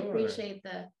I really appreciate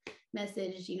the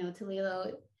message,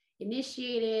 Talilo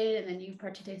initiated, and then you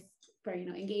participated for,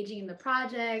 engaging in the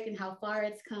project and how far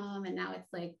it's come. And now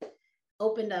it's like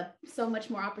opened up so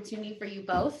much more opportunity for you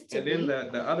both. And then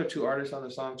the other two artists on the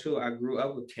song too, I grew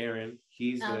up with Taryn.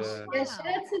 He's shout out to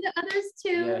the others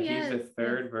too. He's the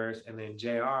third verse. And then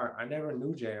JR, I never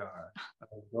knew JR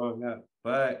growing up,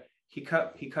 but he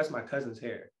cuts my cousin's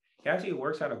hair. He actually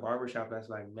works at a barbershop that's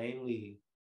like mainly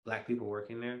Black people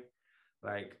working there.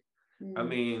 Like, I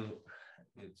mean,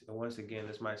 once again,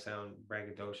 this might sound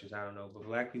braggadocious, I don't know, but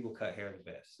Black people cut hair the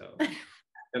best. So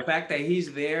the fact that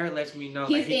he's there lets me know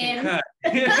that he can cut.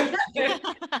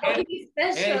 and he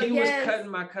was cutting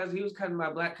my cousin. He was cutting my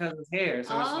Black cousin's hair.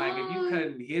 So it's like, if you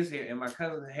cutting his hair, and my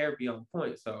cousin's hair be on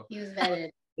point. So he was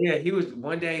vetted. Yeah,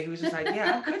 one day he was just like,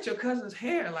 yeah, I cut your cousin's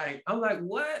hair. Like, I'm like,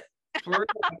 what? For real?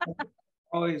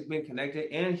 Always been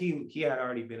connected, and he had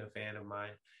already been a fan of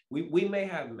mine. We may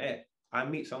have met. I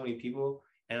meet so many people,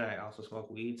 and I also smoke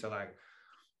weed, so like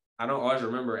I don't always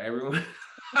remember everyone.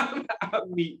 I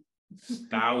meet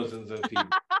thousands of people.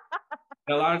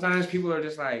 And a lot of times people are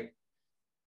just like,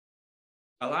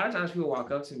 people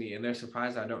walk up to me and they're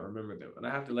surprised I don't remember them, and I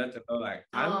have to let them know like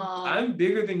I'm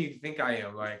bigger than you think I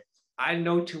am. Like I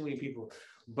know too many people.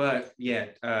 But yeah,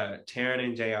 Taryn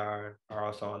and JR are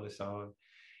also on the song.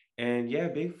 And yeah,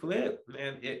 Big Flip,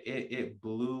 man, it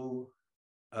blew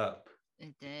up.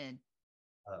 It did.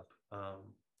 Up.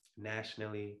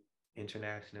 Nationally,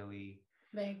 internationally.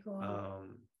 Very cool.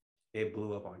 It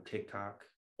blew up on TikTok.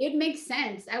 It makes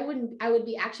sense. I would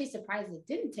be actually surprised it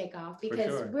didn't take off,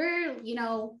 because we're,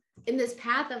 in this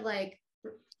path of like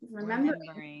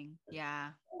remembering.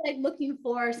 Yeah. Like looking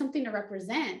for something to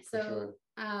represent. So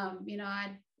I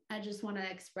just want to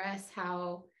express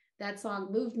how that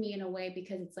song moved me in a way,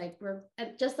 because it's like we're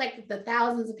just like the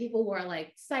thousands of people who are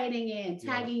like citing it and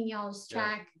tagging y'all's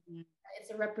track.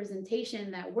 It's a representation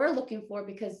that we're looking for,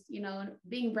 because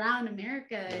being brown in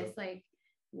America is like,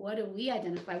 what do we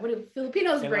identify? What do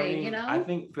Filipinos bring? I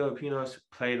think Filipinos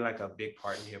played like a big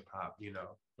part in hip hop.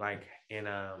 Like in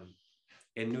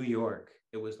New York,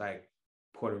 it was like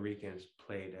Puerto Ricans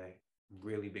played a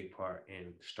really big part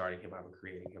in starting hip hop and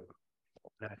creating hip hop.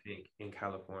 And I think in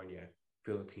California,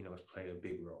 Filipinos played a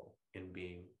big role in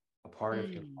being a part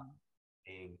of hip hop,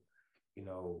 being,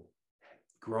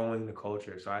 growing the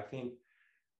culture. So I think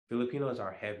Filipinos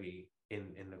are heavy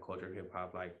in the culture of hip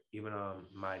hop. Like even on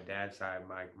my dad's side,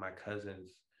 my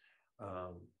cousins,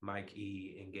 Mike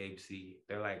E and Gabe C,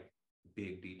 they're like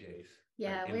big DJs.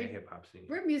 Yeah, in the hip hop scene.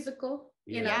 We're musical.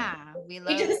 We love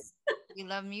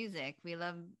music. We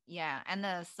love, and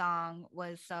the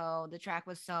track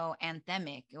was so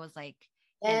anthemic. It was like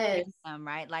an anthem,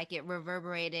 right? Like it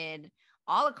reverberated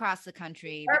all across the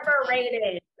country.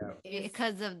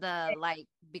 Because of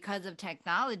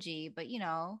technology, but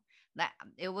that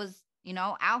it was,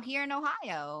 out here in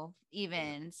Ohio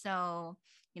even. So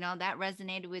that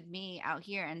resonated with me out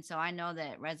here. And so I know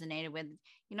that it resonated with,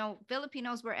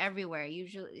 Filipinos were everywhere.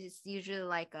 It's usually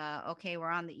like, okay, we're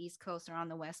on the East Coast or on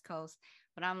the West Coast,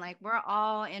 but I'm like, we're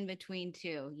all in between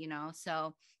too,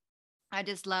 so I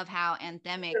just love how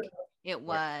anthemic it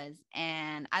was.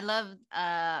 And I love,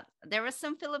 there was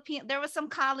some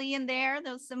Kali in there.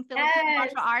 There was some Filipino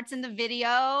martial arts in the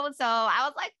video. So I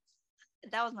was like,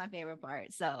 that was my favorite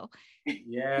part. So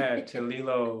yeah,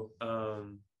 Chalilo,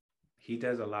 he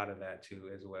does a lot of that too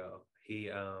as well. He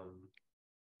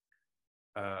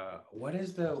what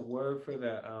is the word for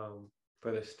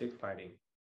the stick fighting?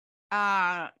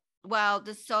 Well,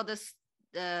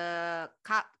 the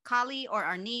Kali or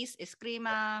Arnis,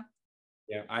 Eskrima.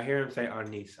 Yeah, I hear him say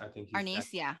Arnis. I think he's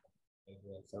Arnis, yeah.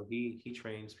 So he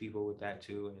trains people with that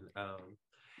too, and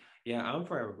yeah, I'm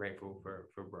forever grateful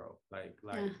for bro. Like,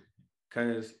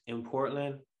 because in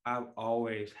Portland, I've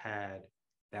always had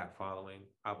that following.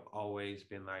 I've always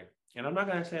been like, and I'm not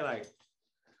gonna say like,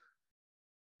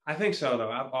 I think so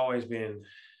though. I've always been.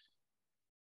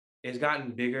 It's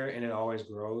gotten bigger and it always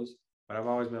grows, but I've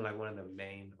always been like one of the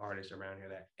main artists around here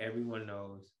that everyone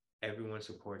knows, everyone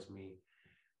supports me.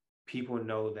 People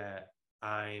know that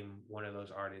I'm one of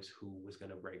those artists who was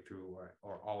gonna break through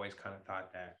or always kind of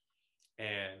thought that.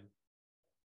 And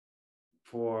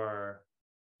for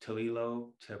Talilo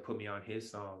to put me on his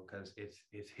song because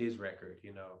it's his record,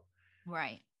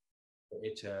 Right.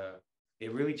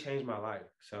 It really changed my life.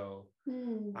 So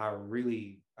I'm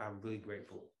really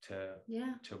grateful to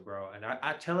bro. And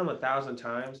I tell him 1,000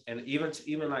 times, and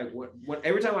even like what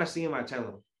every time I see him, I tell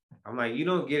him, I'm like, you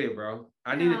don't get it, bro.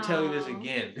 I need to tell you this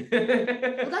again.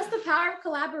 Well, that's the power of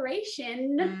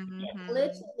collaboration. Mm-hmm.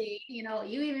 Literally,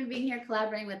 you even being here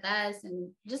collaborating with us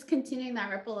and just continuing that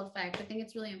ripple effect. I think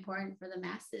it's really important for the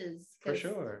masses. For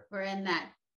sure. We're in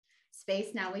that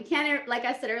space now. We can't, like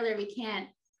I said earlier, we can't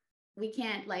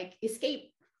like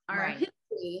escape our history.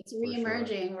 It's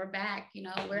reemerging. Sure. We're back,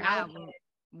 we're out here.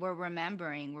 We're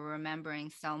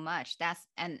remembering so much.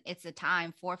 And it's a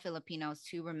time for Filipinos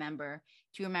to remember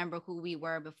who we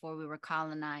were before we were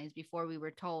colonized, before we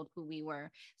were told who we were.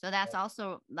 So that's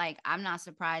also like, I'm not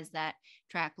surprised that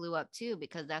track blew up too,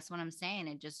 because that's what I'm saying.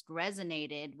 It just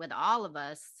resonated with all of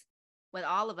us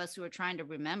who are trying to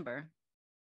remember.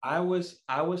 I was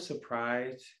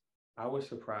surprised.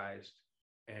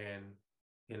 And,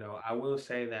 I will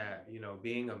say that,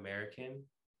 being American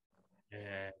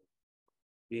and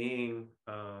being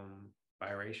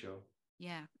biracial.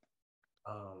 Yeah.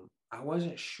 I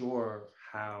wasn't sure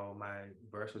how my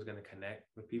verse was going to connect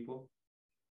with people,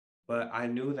 but I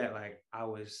knew that like I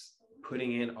was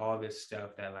putting in all this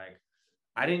stuff that like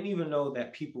I didn't even know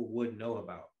that people would know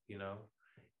about,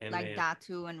 and like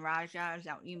Datu and Raja, is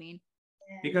that what you mean?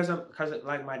 Because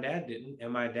like my dad didn't,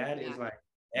 and my dad is like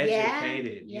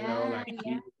educated, like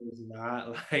he is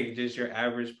not like just your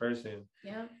average person.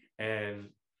 Yeah. And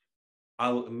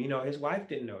his wife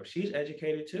didn't know. She's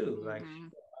educated too. Like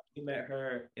he met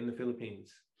her in the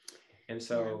Philippines. And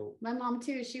so my mom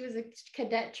too, she was a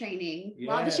cadet training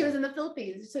while she was in the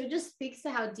Philippines. So it just speaks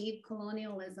to how deep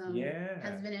colonialism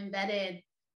has been embedded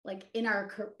like in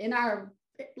our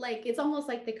like it's almost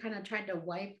like they kind of tried to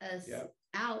wipe us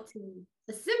out to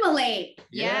assimilate.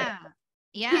 Yeah.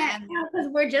 Because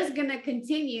we're just gonna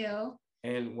continue.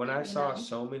 And when I saw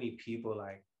so many people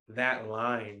like that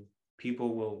line,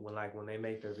 people will when they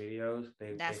make their videos,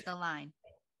 that's the line.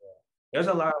 There's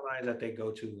a lot of lines that they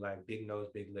go to, like big nose,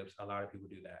 big lips. A lot of people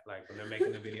do that. Like when they're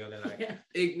making the video, they're like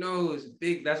big nose,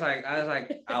 big. That's like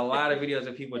a lot of videos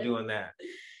of people doing that.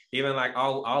 Even like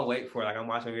I'll wait for it. Like I'm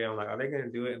watching a video, I'm like, are they gonna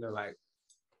do it? And they're like,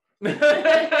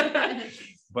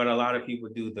 but a lot of people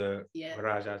do the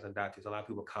Rajas and Datus. A lot of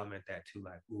people comment that too,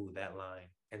 like, ooh, that line.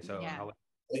 And so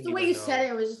it's the way you said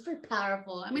it was just very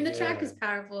powerful. I mean, the track is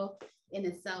powerful in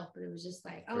itself, but it was just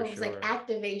like, it was like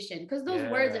activation, because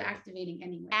those words are activating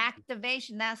anyway.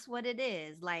 Activation, that's what it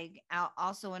is. Like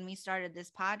also when we started this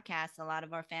podcast, a lot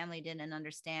of our family didn't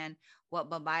understand what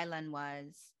Babaylan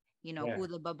was, who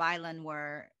the Babaylan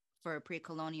were for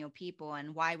pre-colonial people,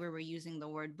 and why we were using the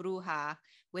word bruja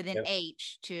with an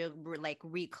H to like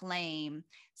reclaim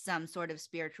some sort of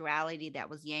spirituality that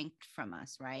was yanked from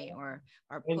us, right? Or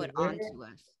put onto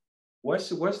us. What's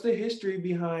the history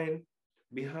behind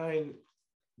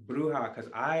bruja? Because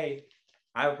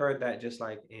I've heard that just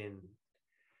like in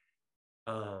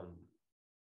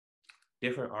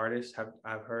different artists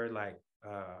I've heard like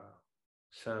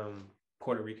some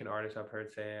Puerto Rican artists I've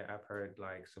heard say it. I've heard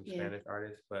like some Spanish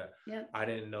artists, but I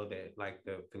didn't know that like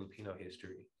the Filipino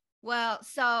history. Well,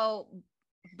 so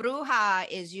bruja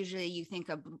is usually, you think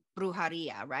of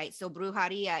brujeria, right? So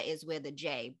brujeria is with a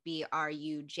J,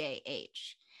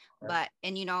 Brujh. but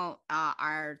and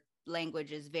our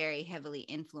language is very heavily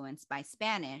influenced by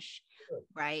Spanish,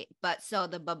 right? But so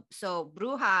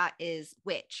bruja is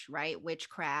witch, right?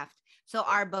 Witchcraft. So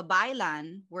our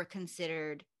babailan were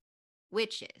considered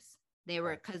witches. They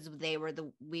were, because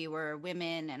we were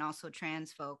women and also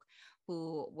trans folk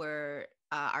who were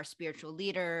our spiritual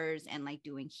leaders and like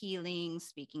doing healing,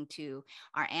 speaking to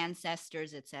our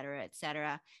ancestors, et cetera, et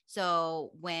cetera.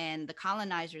 So when the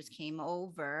colonizers came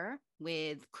over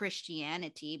with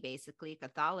Christianity, basically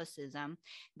Catholicism,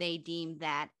 they deemed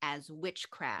that as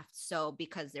witchcraft. So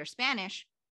because they're Spanish,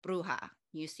 bruja.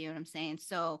 You see what I'm saying?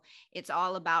 So it's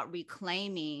all about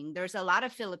reclaiming. There's a lot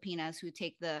of Filipinas who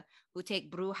take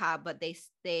bruja, but they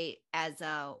stay as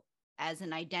a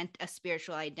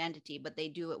spiritual identity, but they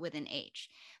do it with an H.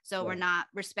 So we're not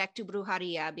respect to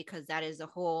brujeria, because that is a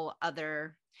whole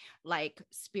other like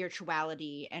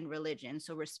spirituality and religion.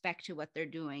 So respect to what they're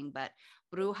doing, but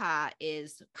bruja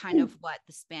is kind of what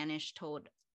the Spanish told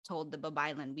the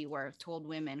babailan. We were told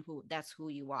women who that's who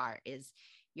you are, is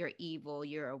you're evil,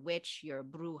 you're a witch, you're a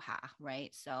bruja,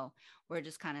 right? So we're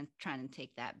just kind of trying to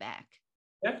take that back.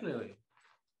 Definitely.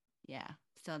 Yeah.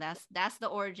 So that's the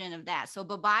origin of that. So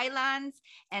babailans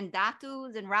and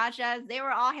datus and rajas, they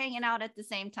were all hanging out at the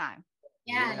same time.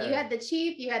 Yeah, you had the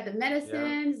chief, you had the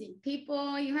medicines,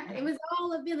 people, it was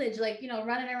all a village, like,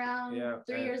 running around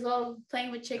 3 years old,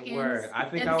 playing with chickens. I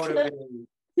think I would have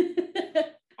been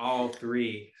all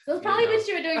three. So it's probably what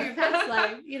you were doing in your past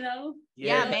life,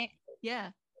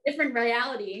 Yeah. Different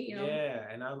reality, Yeah,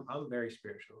 and I'm very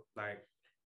spiritual. Like,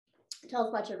 tell us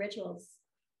about your rituals.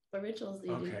 What rituals do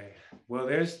you do? Okay. Well,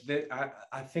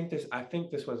 I think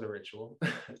this was a ritual.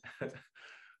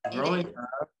 Growing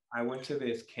up, I went to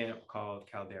this camp called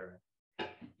Caldera.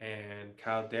 And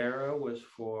Caldera was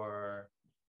for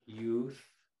youth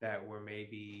that were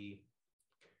maybe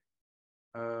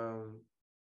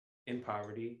in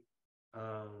poverty,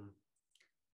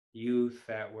 youth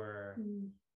that were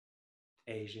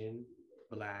Asian,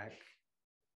 Black,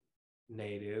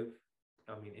 Native,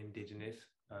 indigenous,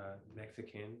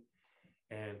 Mexican,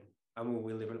 and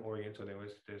we live in Oregon, so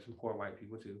there's some poor white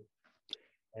people too.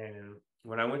 And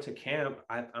when I went to camp,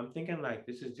 I'm thinking like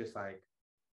this is just like,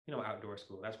 outdoor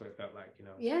school. That's what it felt like,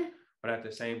 Yeah. But at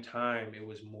the same time, it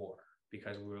was more,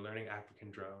 because we were learning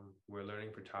African drum, we were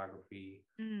learning photography,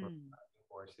 we're learning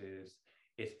horses.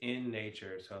 It's in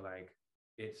nature, so like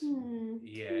it's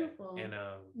beautiful. And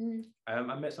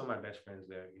I met some of my best friends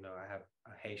there. I have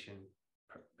a Haitian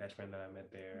best friend that I met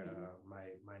there.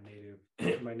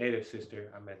 My native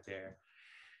sister I met there,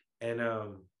 and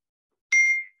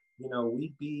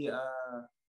we'd be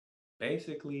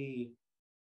basically,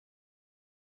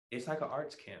 it's like an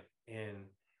arts camp, and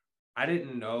I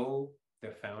didn't know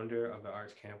the founder of the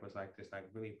arts camp was like this like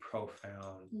really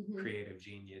profound creative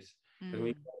genius. Because when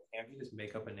you go to camp, you just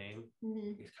make up a name.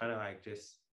 It's kind of like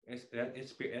just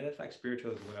it's like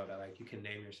spiritual as well, that like you can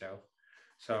name yourself.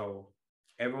 So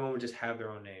everyone would just have their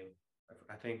own name.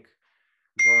 I think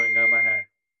growing up, I had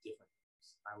different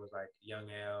names. I was like Young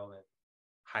L and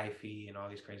Hyphy and all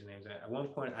these crazy names. And at one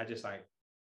point, I just like,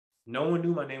 no one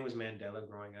knew my name was Mandela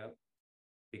growing up,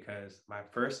 because my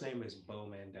first name is Bo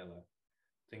Mandela.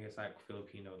 I think it's like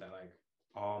Filipino that like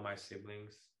all my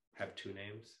siblings have two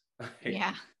names.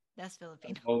 Yeah, that's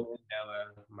Filipino. Bo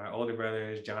Mandela. My older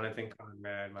brother is Jonathan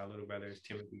Conrad. My little brother is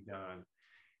Timothy John.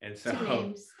 And so, two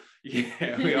names.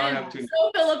 Yeah, we all have two names.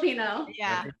 So Filipino.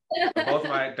 Yeah.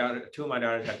 Two of my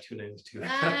daughters have two names too.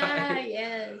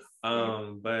 Yes.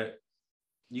 But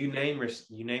you name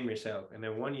yourself. And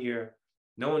then one year,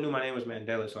 no one knew my name was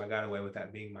Mandela, so I got away with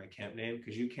that being my camp name,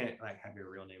 because you can't like have your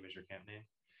real name as your camp name.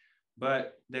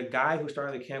 But the guy who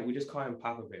started the camp, we just called him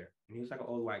Papa Bear, and he was like an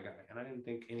old white guy, and I didn't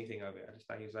think anything of it. I just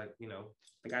thought he was like,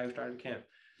 the guy who started the camp.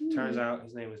 Turns out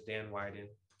his name was Dan Wyden,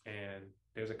 and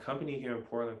there's a company here in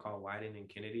Portland called Wyden and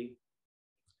Kennedy.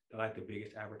 They're like the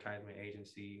biggest advertisement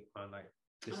agency on like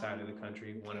this side of the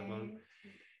country, one of them.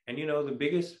 And the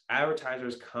biggest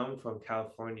advertisers come from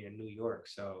California and New York,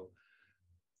 so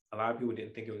a lot of people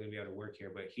didn't think it was gonna be able to work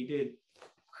here, but he did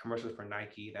commercials for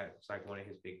Nike. That's like one of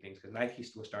his big things, because Nike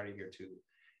was started here too,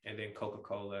 and then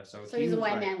Coca-Cola. So he's a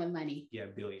white man with money. Yeah,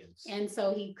 billions. And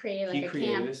so he created like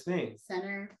camp this thing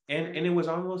center, and it was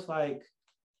almost like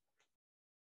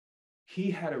he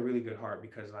had a really good heart,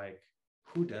 because like,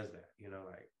 who does that?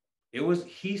 Like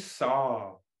he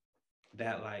saw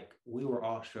that like we were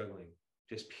all struggling,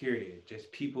 just period,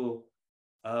 just people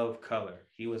of color.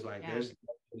 He was like, there's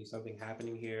definitely something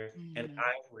happening here, and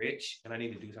I'm rich and I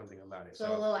need to do something about it. So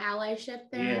a little allyship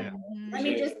there. Yeah. Let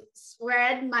me just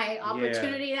spread my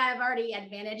opportunity that I've already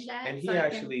advantaged at. And he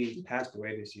actually passed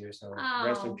away this year, so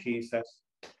rest in peace.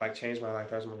 like changed my life.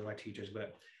 That was one of my teachers.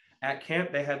 But at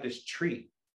camp, they had this tree,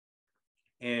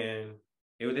 and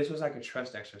this was like a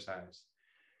trust exercise.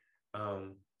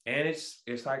 And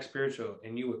it's like spiritual,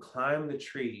 and you would climb the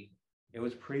tree. It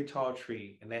was a pretty tall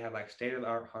tree, and they had like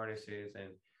state-of-the-art harnesses and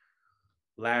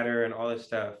ladder and all this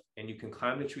stuff, and you can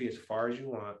climb the tree as far as you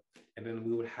want. And then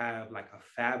we would have like a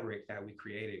fabric that we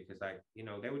created, because like, you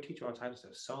know, they would teach you all types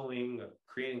of sewing,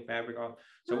 creating fabric, all.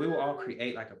 So we would all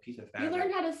create like a piece of fabric. You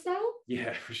learned how to sew?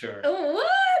 Yeah, for sure. Oh, what?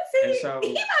 See, and so,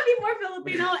 he might be more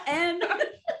Filipino and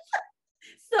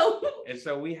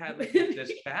so we had like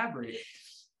this fabric.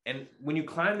 And when you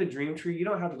climb the dream tree, you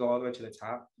don't have to go all the way to the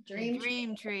top.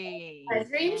 Dream tree.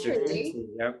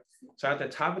 Yep. So at the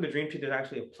top of the dream tree, there's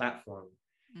actually a platform.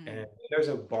 And there's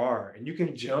a bar, and you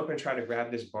can jump and try to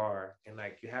grab this bar, and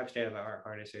like you have state-of-the-art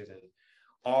harnesses, and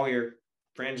all your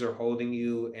friends are holding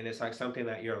you, and it's like something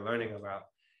that you're learning about.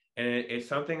 And it's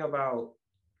something about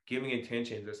giving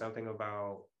intentions. It's something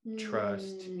about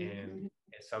trust, and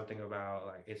it's something about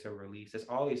like it's a release. It's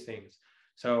all these things.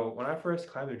 So when I first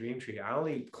climbed the dream tree, I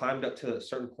only climbed up to a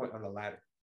certain point on the ladder.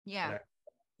 Yeah. And I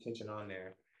put attention on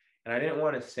there. And I didn't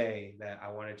want to say that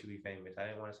I wanted to be famous. I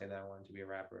didn't want to say that I wanted to be a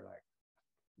rapper. Like,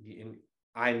 and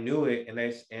I knew it,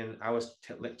 and I was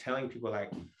telling people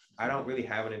like, I don't really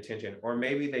have an intention. Or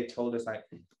maybe they told us like,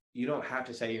 you don't have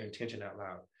to say your intention out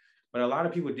loud. But a lot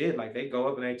of people did. Like they go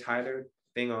up and they tie their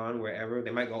thing on wherever.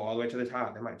 They might go all the way to the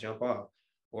top. They might jump off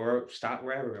or stop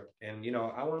wherever. And, you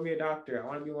know, I want to be a doctor. I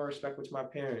want to be more respectful to my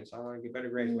parents. I want to get better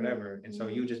grades, whatever. And so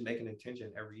you just make an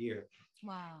intention every year.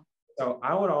 Wow. So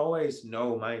I would always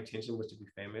know my intention was to be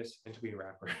famous and to be a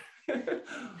rapper.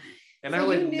 And so I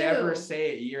would never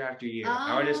say it year after year.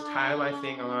 I would just tie my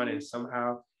thing on and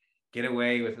somehow get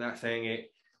away with not saying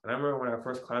it. And I remember when I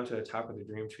first climbed to the top of the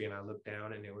dream tree and I looked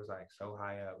down and it was like so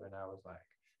high up, and I was like,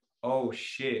 oh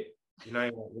shit. You know,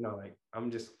 like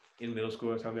I'm just in middle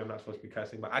school or something. I'm not supposed to be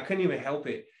cussing, but I couldn't even help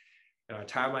it. And I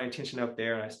tied my intention up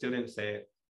there and I still didn't say it.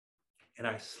 And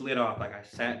I slid off. Like I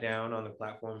sat down on the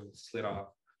platform and slid off.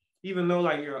 Even though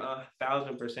like you're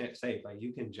 1,000% safe, like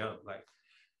you can jump, like,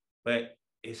 but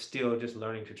it's still just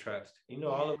learning to trust. You know,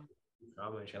 all of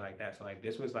trauma and shit like that. So like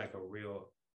this was like a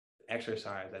real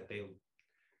exercise that they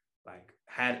like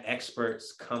had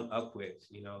experts come up with,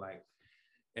 you know, like.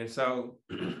 And so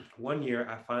one year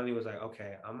I finally was like,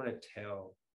 okay, I'm gonna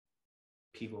tell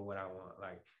people what I want,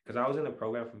 like, because I was in the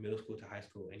program from middle school to hie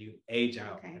school, and you age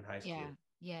out in high school.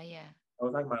 Yeah. It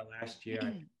was like my last year. I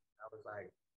was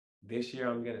like, this year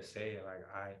I'm gonna say it. Like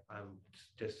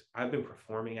I've been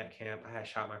performing at camp. I had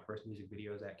shot my first music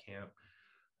videos at camp.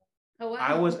 Oh, wow.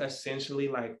 I was essentially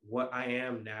like what I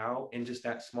am now in just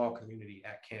that small community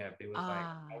at camp. It was like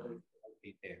I was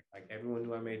there. Like everyone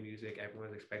knew I made music. Everyone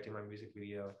was expecting my music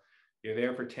video. You're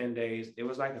there for 10 days. It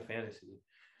was like a fantasy.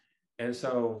 And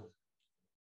so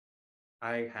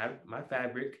I had my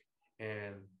fabric,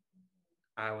 and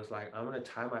I was like, I'm gonna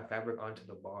tie my fabric onto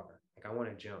the bar. Like I want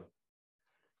to jump.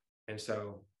 And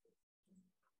so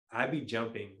I'd be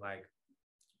jumping like,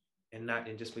 and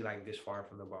just be like this far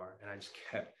from the bar. And I just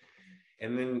kept,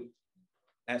 and then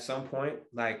at some point,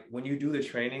 like when you do the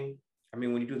training,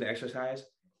 when you do the exercise,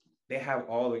 they have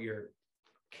all of your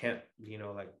can't, you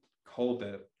know, like hold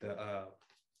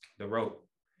the rope,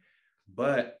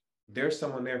 but there's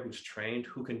someone there who's trained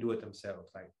who can do it themselves.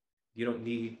 Like you don't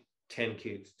need 10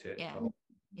 kids to hold.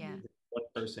 One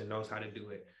person knows how to do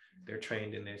it. They're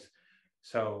trained in this.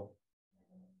 So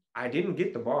I didn't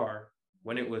get the bar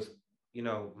when it was, you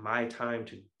know, my time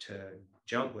to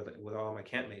jump with all my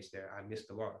campmates there. I missed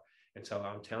the bar. And so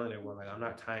I'm telling everyone, like, I'm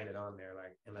not tying it on there,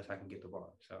 like, unless I can get the bar.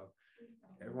 So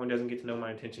everyone doesn't get to know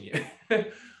my intention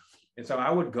yet. And so I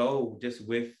would go just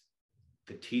with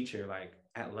the teacher, like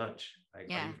at lunch, like,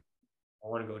 I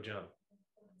want to go jump.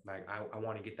 Like, I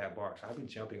want to get that bar. So I'd be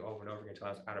jumping over and over again until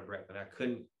I was out of breath and I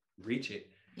couldn't reach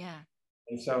it. Yeah.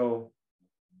 And so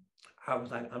I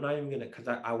was like, I'm not even gonna, because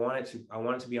I wanted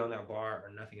to be on that bar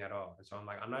or nothing at all. And so I'm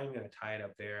like, I'm not even gonna tie it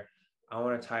up there. I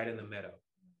want to tie it in the meadow.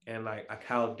 And like a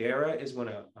caldera is when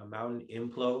a mountain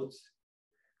implodes.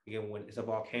 Again, when it's a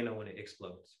volcano, when it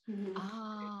explodes. Mm-hmm.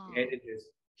 Oh. And it's this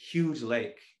huge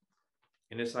lake.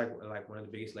 And it's like one of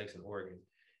the biggest lakes in Oregon.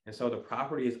 And so the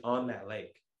property is on that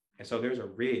lake. And so there's a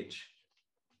ridge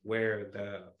where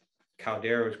the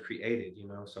caldera was created, you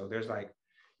know? So there's like,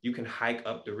 you can hike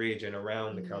up the ridge and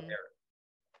around the caldera.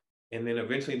 And then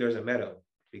eventually there's a meadow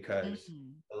because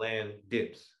the land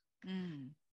dips.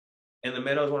 And the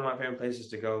meadow is one of my favorite places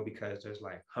to go because there's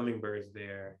like hummingbirds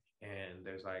there. And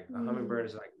there's like, a hummingbird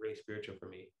is like really spiritual for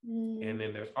me. And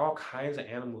then there's all kinds of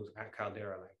animals at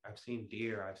caldera. Like I've seen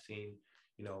deer, I've seen,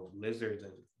 you know, lizards,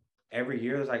 and every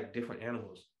year there's like different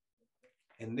animals.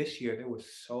 And this year there was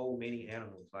so many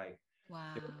animals, like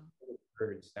Wow. there were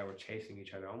birds that were chasing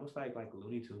each other, almost like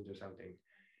Looney Tunes or something.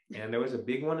 And there was a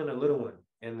big one and a little one,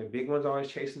 and the big one's always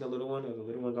chasing the little one, or the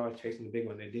little one's always chasing the big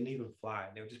one. They didn't even fly;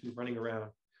 they would just be running around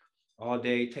all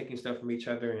day, taking stuff from each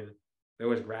other. And there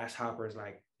was grasshoppers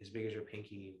like as big as your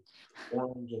pinky,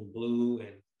 orange and blue,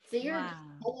 and So you're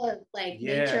full of like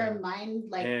yeah. nature and mind,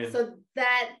 like And so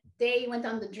that day you went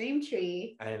on the dream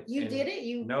tree. You did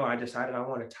it. No, I decided I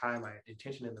want to tie my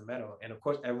intention in the metal, and of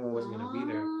course everyone wasn't going to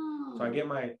be there. So I get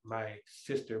my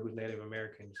sister, who's Native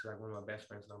American. She's like one of my best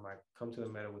friends, and I'm like, come to the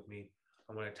meadow with me.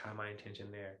 I'm going to tie my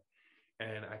intention there.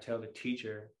 And I tell the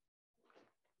teacher,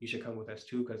 you should come with us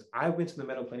too, because I've been to the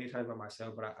meadow plenty of times by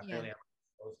myself, but apparently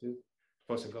I'm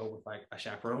supposed to go with like a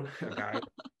chaperone, a guide.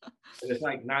 It's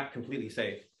like not completely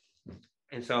safe.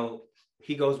 And so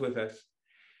he goes with us.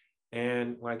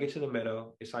 And when I get to the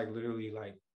meadow, it's like literally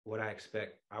like what I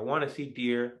expect. I want to see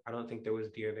deer. I don't think there was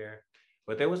deer there,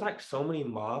 but there was like so many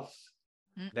moths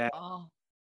that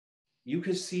you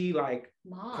could see like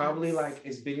probably like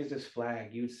as big as this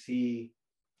flag. You'd see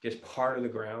just part of the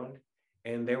ground,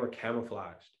 and they were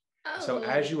camouflaged. So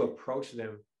as you approach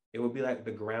them, it would be like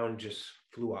the ground just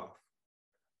flew off.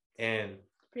 And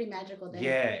pretty magical day.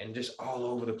 Yeah, and just all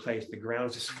over the place. The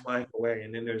ground's just flying away.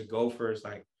 And then there's gophers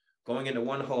like going into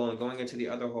one hole and going into the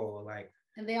other hole. Like,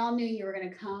 and they all knew you were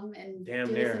gonna come and do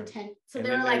this intent. So and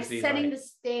they were like setting the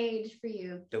stage for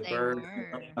you. The birds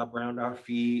up around our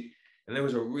feet. And there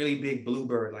was a really big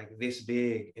bluebird, like this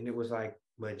big, and it was like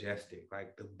majestic.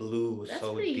 Like the blue was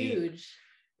so deep, huge,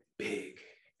 big.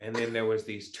 And then there was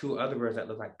these two other birds that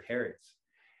looked like parrots.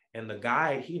 And the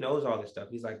guide, he knows all this stuff.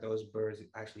 He's like, those birds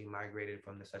actually migrated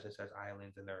from the such and such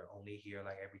islands, and they're only here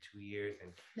like every 2 years.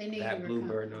 And that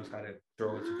bluebird knows how to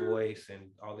throw its voice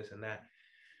and all this and that.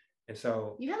 And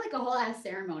so you had like a whole ass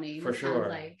ceremony. For sure.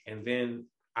 Like. And then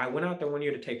I went out there one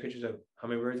year to take pictures of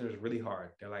hummingbirds, and it was really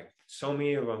hard. They're like so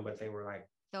many of them, but they were like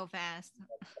so fast.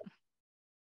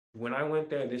 When I went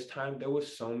there this time, there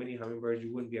was so many hummingbirds,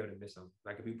 you wouldn't be able to miss them.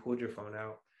 Like if you pulled your phone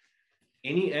out,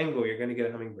 any angle, you're gonna get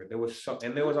a hummingbird. There was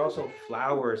also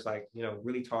flowers, like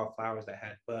really tall flowers that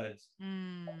had buds.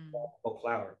 Whole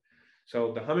flower.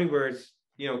 So the hummingbirds,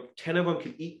 10 of them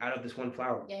could eat out of this one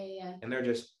flower. Yeah. And they're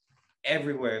just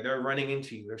everywhere. They're running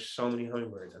into you. There's so many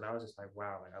hummingbirds. And I was just like,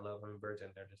 wow, like I love hummingbirds,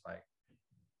 and they're just like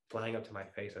flying up to my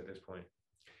face at this point.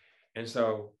 And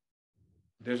so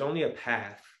there's only a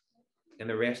path, and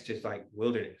the rest is like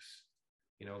wilderness.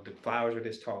 The flowers are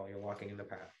this tall. You're walking in the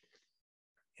path.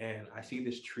 And I see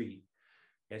this tree.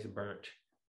 It's burnt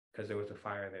because there was a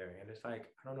fire there. And it's like,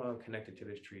 I don't know, I'm connected to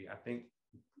this tree. I think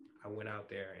I went out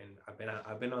there, and I've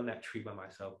been on that tree by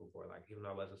myself before, like even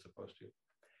though I wasn't supposed to.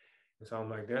 And so I'm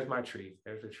like, there's my tree.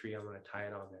 There's the tree. I'm going to tie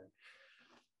it on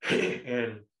there.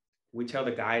 And we tell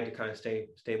the guide to kind of stay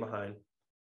behind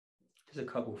just a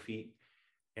couple feet.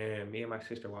 And me and my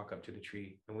sister walk up to the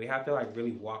tree, and we have to like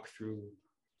really walk through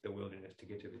the wilderness to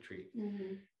get to the tree.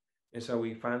 Mm-hmm. And so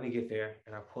we finally get there,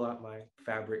 and I pull out my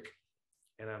fabric,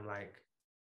 and I'm like,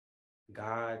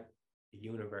 God,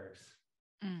 universe,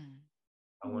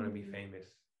 I want to be famous.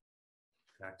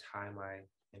 And I tie my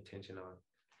intention on.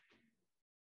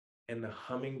 And the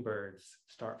hummingbirds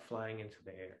start flying into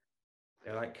the air.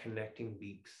 They're like connecting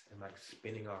beaks and like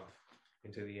spinning off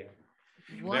into the air.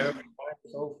 They're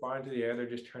so far into the air, they're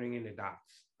just turning into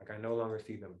dots. Like I no longer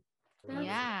see them.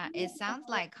 Yeah, it sounds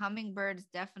like hummingbirds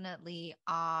definitely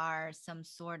are some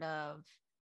sort of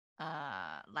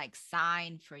like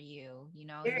sign for you.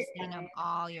 You've seen them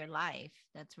all your life.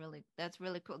 That's really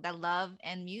cool. That love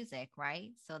and music, right?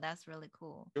 So that's really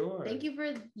cool. Sure. Thank you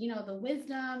for the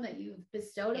wisdom that you've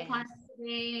bestowed upon us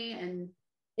today, and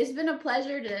it's been a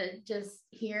pleasure to just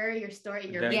hear your story.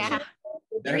 Your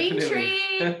dream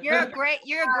tree. You're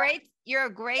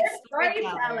a great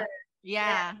storyteller.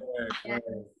 Yeah.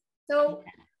 So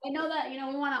I know that we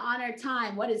want to honor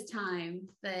time. What is time?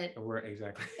 But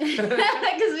exactly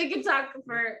because we could talk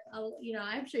for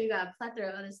I'm sure you got a plethora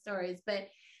of other stories. But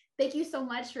thank you so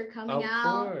much for coming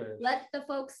out. Let the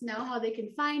folks know how they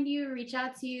can find you, reach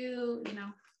out to you.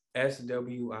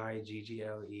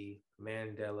 SWIGGLE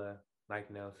Mandela, like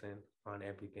Nelson, on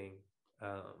everything.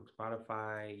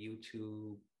 Spotify,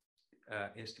 YouTube,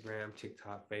 Instagram,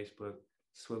 TikTok, Facebook,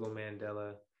 Swiggle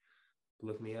Mandela.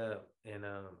 Look me up. And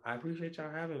I appreciate y'all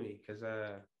having me, because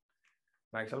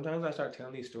like sometimes I start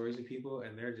telling these stories to people,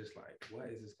 and they're just like,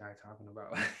 what is this guy talking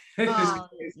about?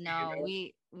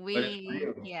 We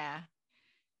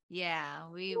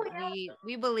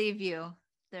believe you.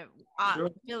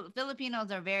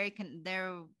 Filipinos are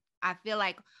I feel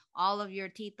like all of your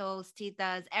titos,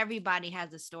 titas, everybody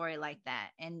has a story like that.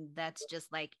 And that's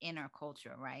just like in our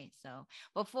culture, right? So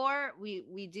before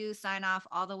we do sign off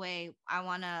all the way, I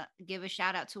want to give a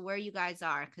shout out to where you guys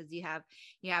are, because you have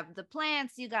the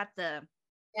plants, you got the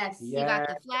you got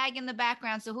the flag in the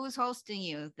background. So who's hosting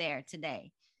you there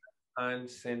today? Han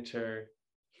Center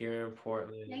here in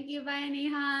Portland. Thank you, Bayani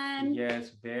Han.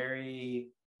 Yes, very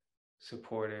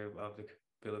supportive of the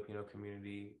Filipino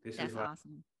community. That's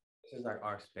awesome. This is like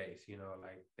our space, you know,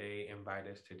 like they invite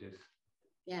us to just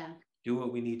Yeah. do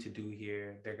what we need to do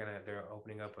here. They're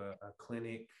opening up a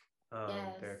clinic,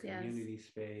 their community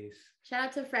space. Shout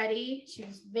out to Freddie. She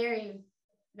was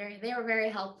they were very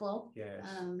helpful. Yes.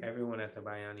 Everyone at the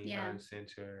Bayani Han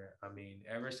Center. I mean,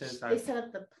 ever since they set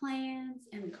up the plans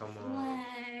and the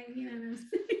flag, you know.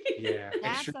 Yeah.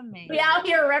 That's amazing. We out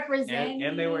here representing.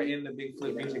 And they were in the Big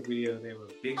Flip music video. They were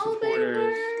big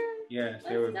supporters. Yes,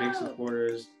 they were big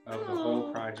supporters of the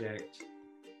whole project.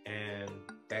 And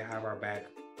they have our back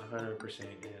 100%,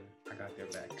 and I got their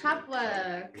back.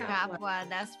 Kapwa,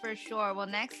 that's for sure. Well,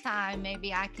 next time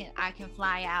maybe I can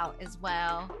fly out as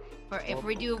well. For if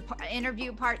we do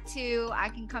interview part 2, I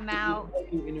can come out.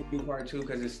 Interview part 2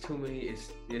 because it's too many.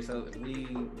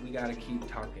 We gotta keep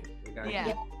talking.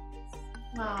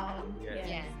 Wow.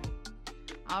 Yeah.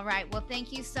 All right. Well,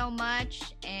 thank you so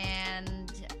much.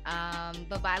 And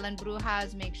Babaylan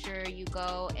Brujas, make sure you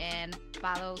go and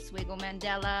follow Swiggle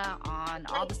Mandela on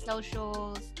all the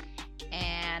socials.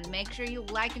 And make sure you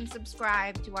like and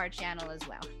subscribe to our channel as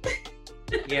well.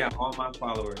 Yeah, all my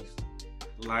followers,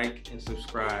 like and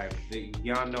subscribe.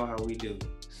 Y'all know how we do.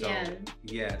 So,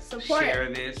 yes,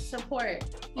 share this. Support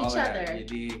each other. You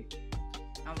dig?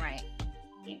 All right.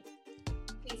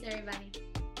 Peace, everybody.